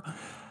Twitter.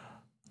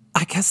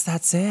 I guess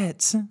that's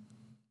it.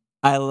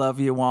 I love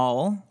you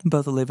all,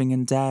 both living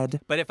and dead.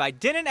 But if I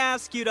didn't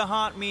ask you to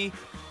haunt me,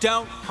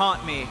 don't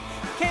haunt me.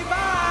 Okay,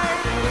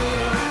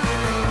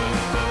 bye.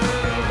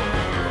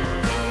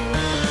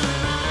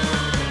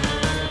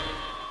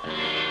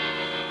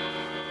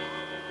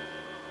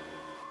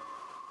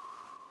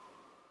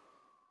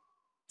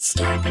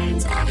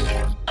 Starburns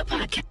Audio,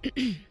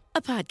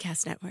 a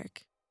podcast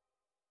network.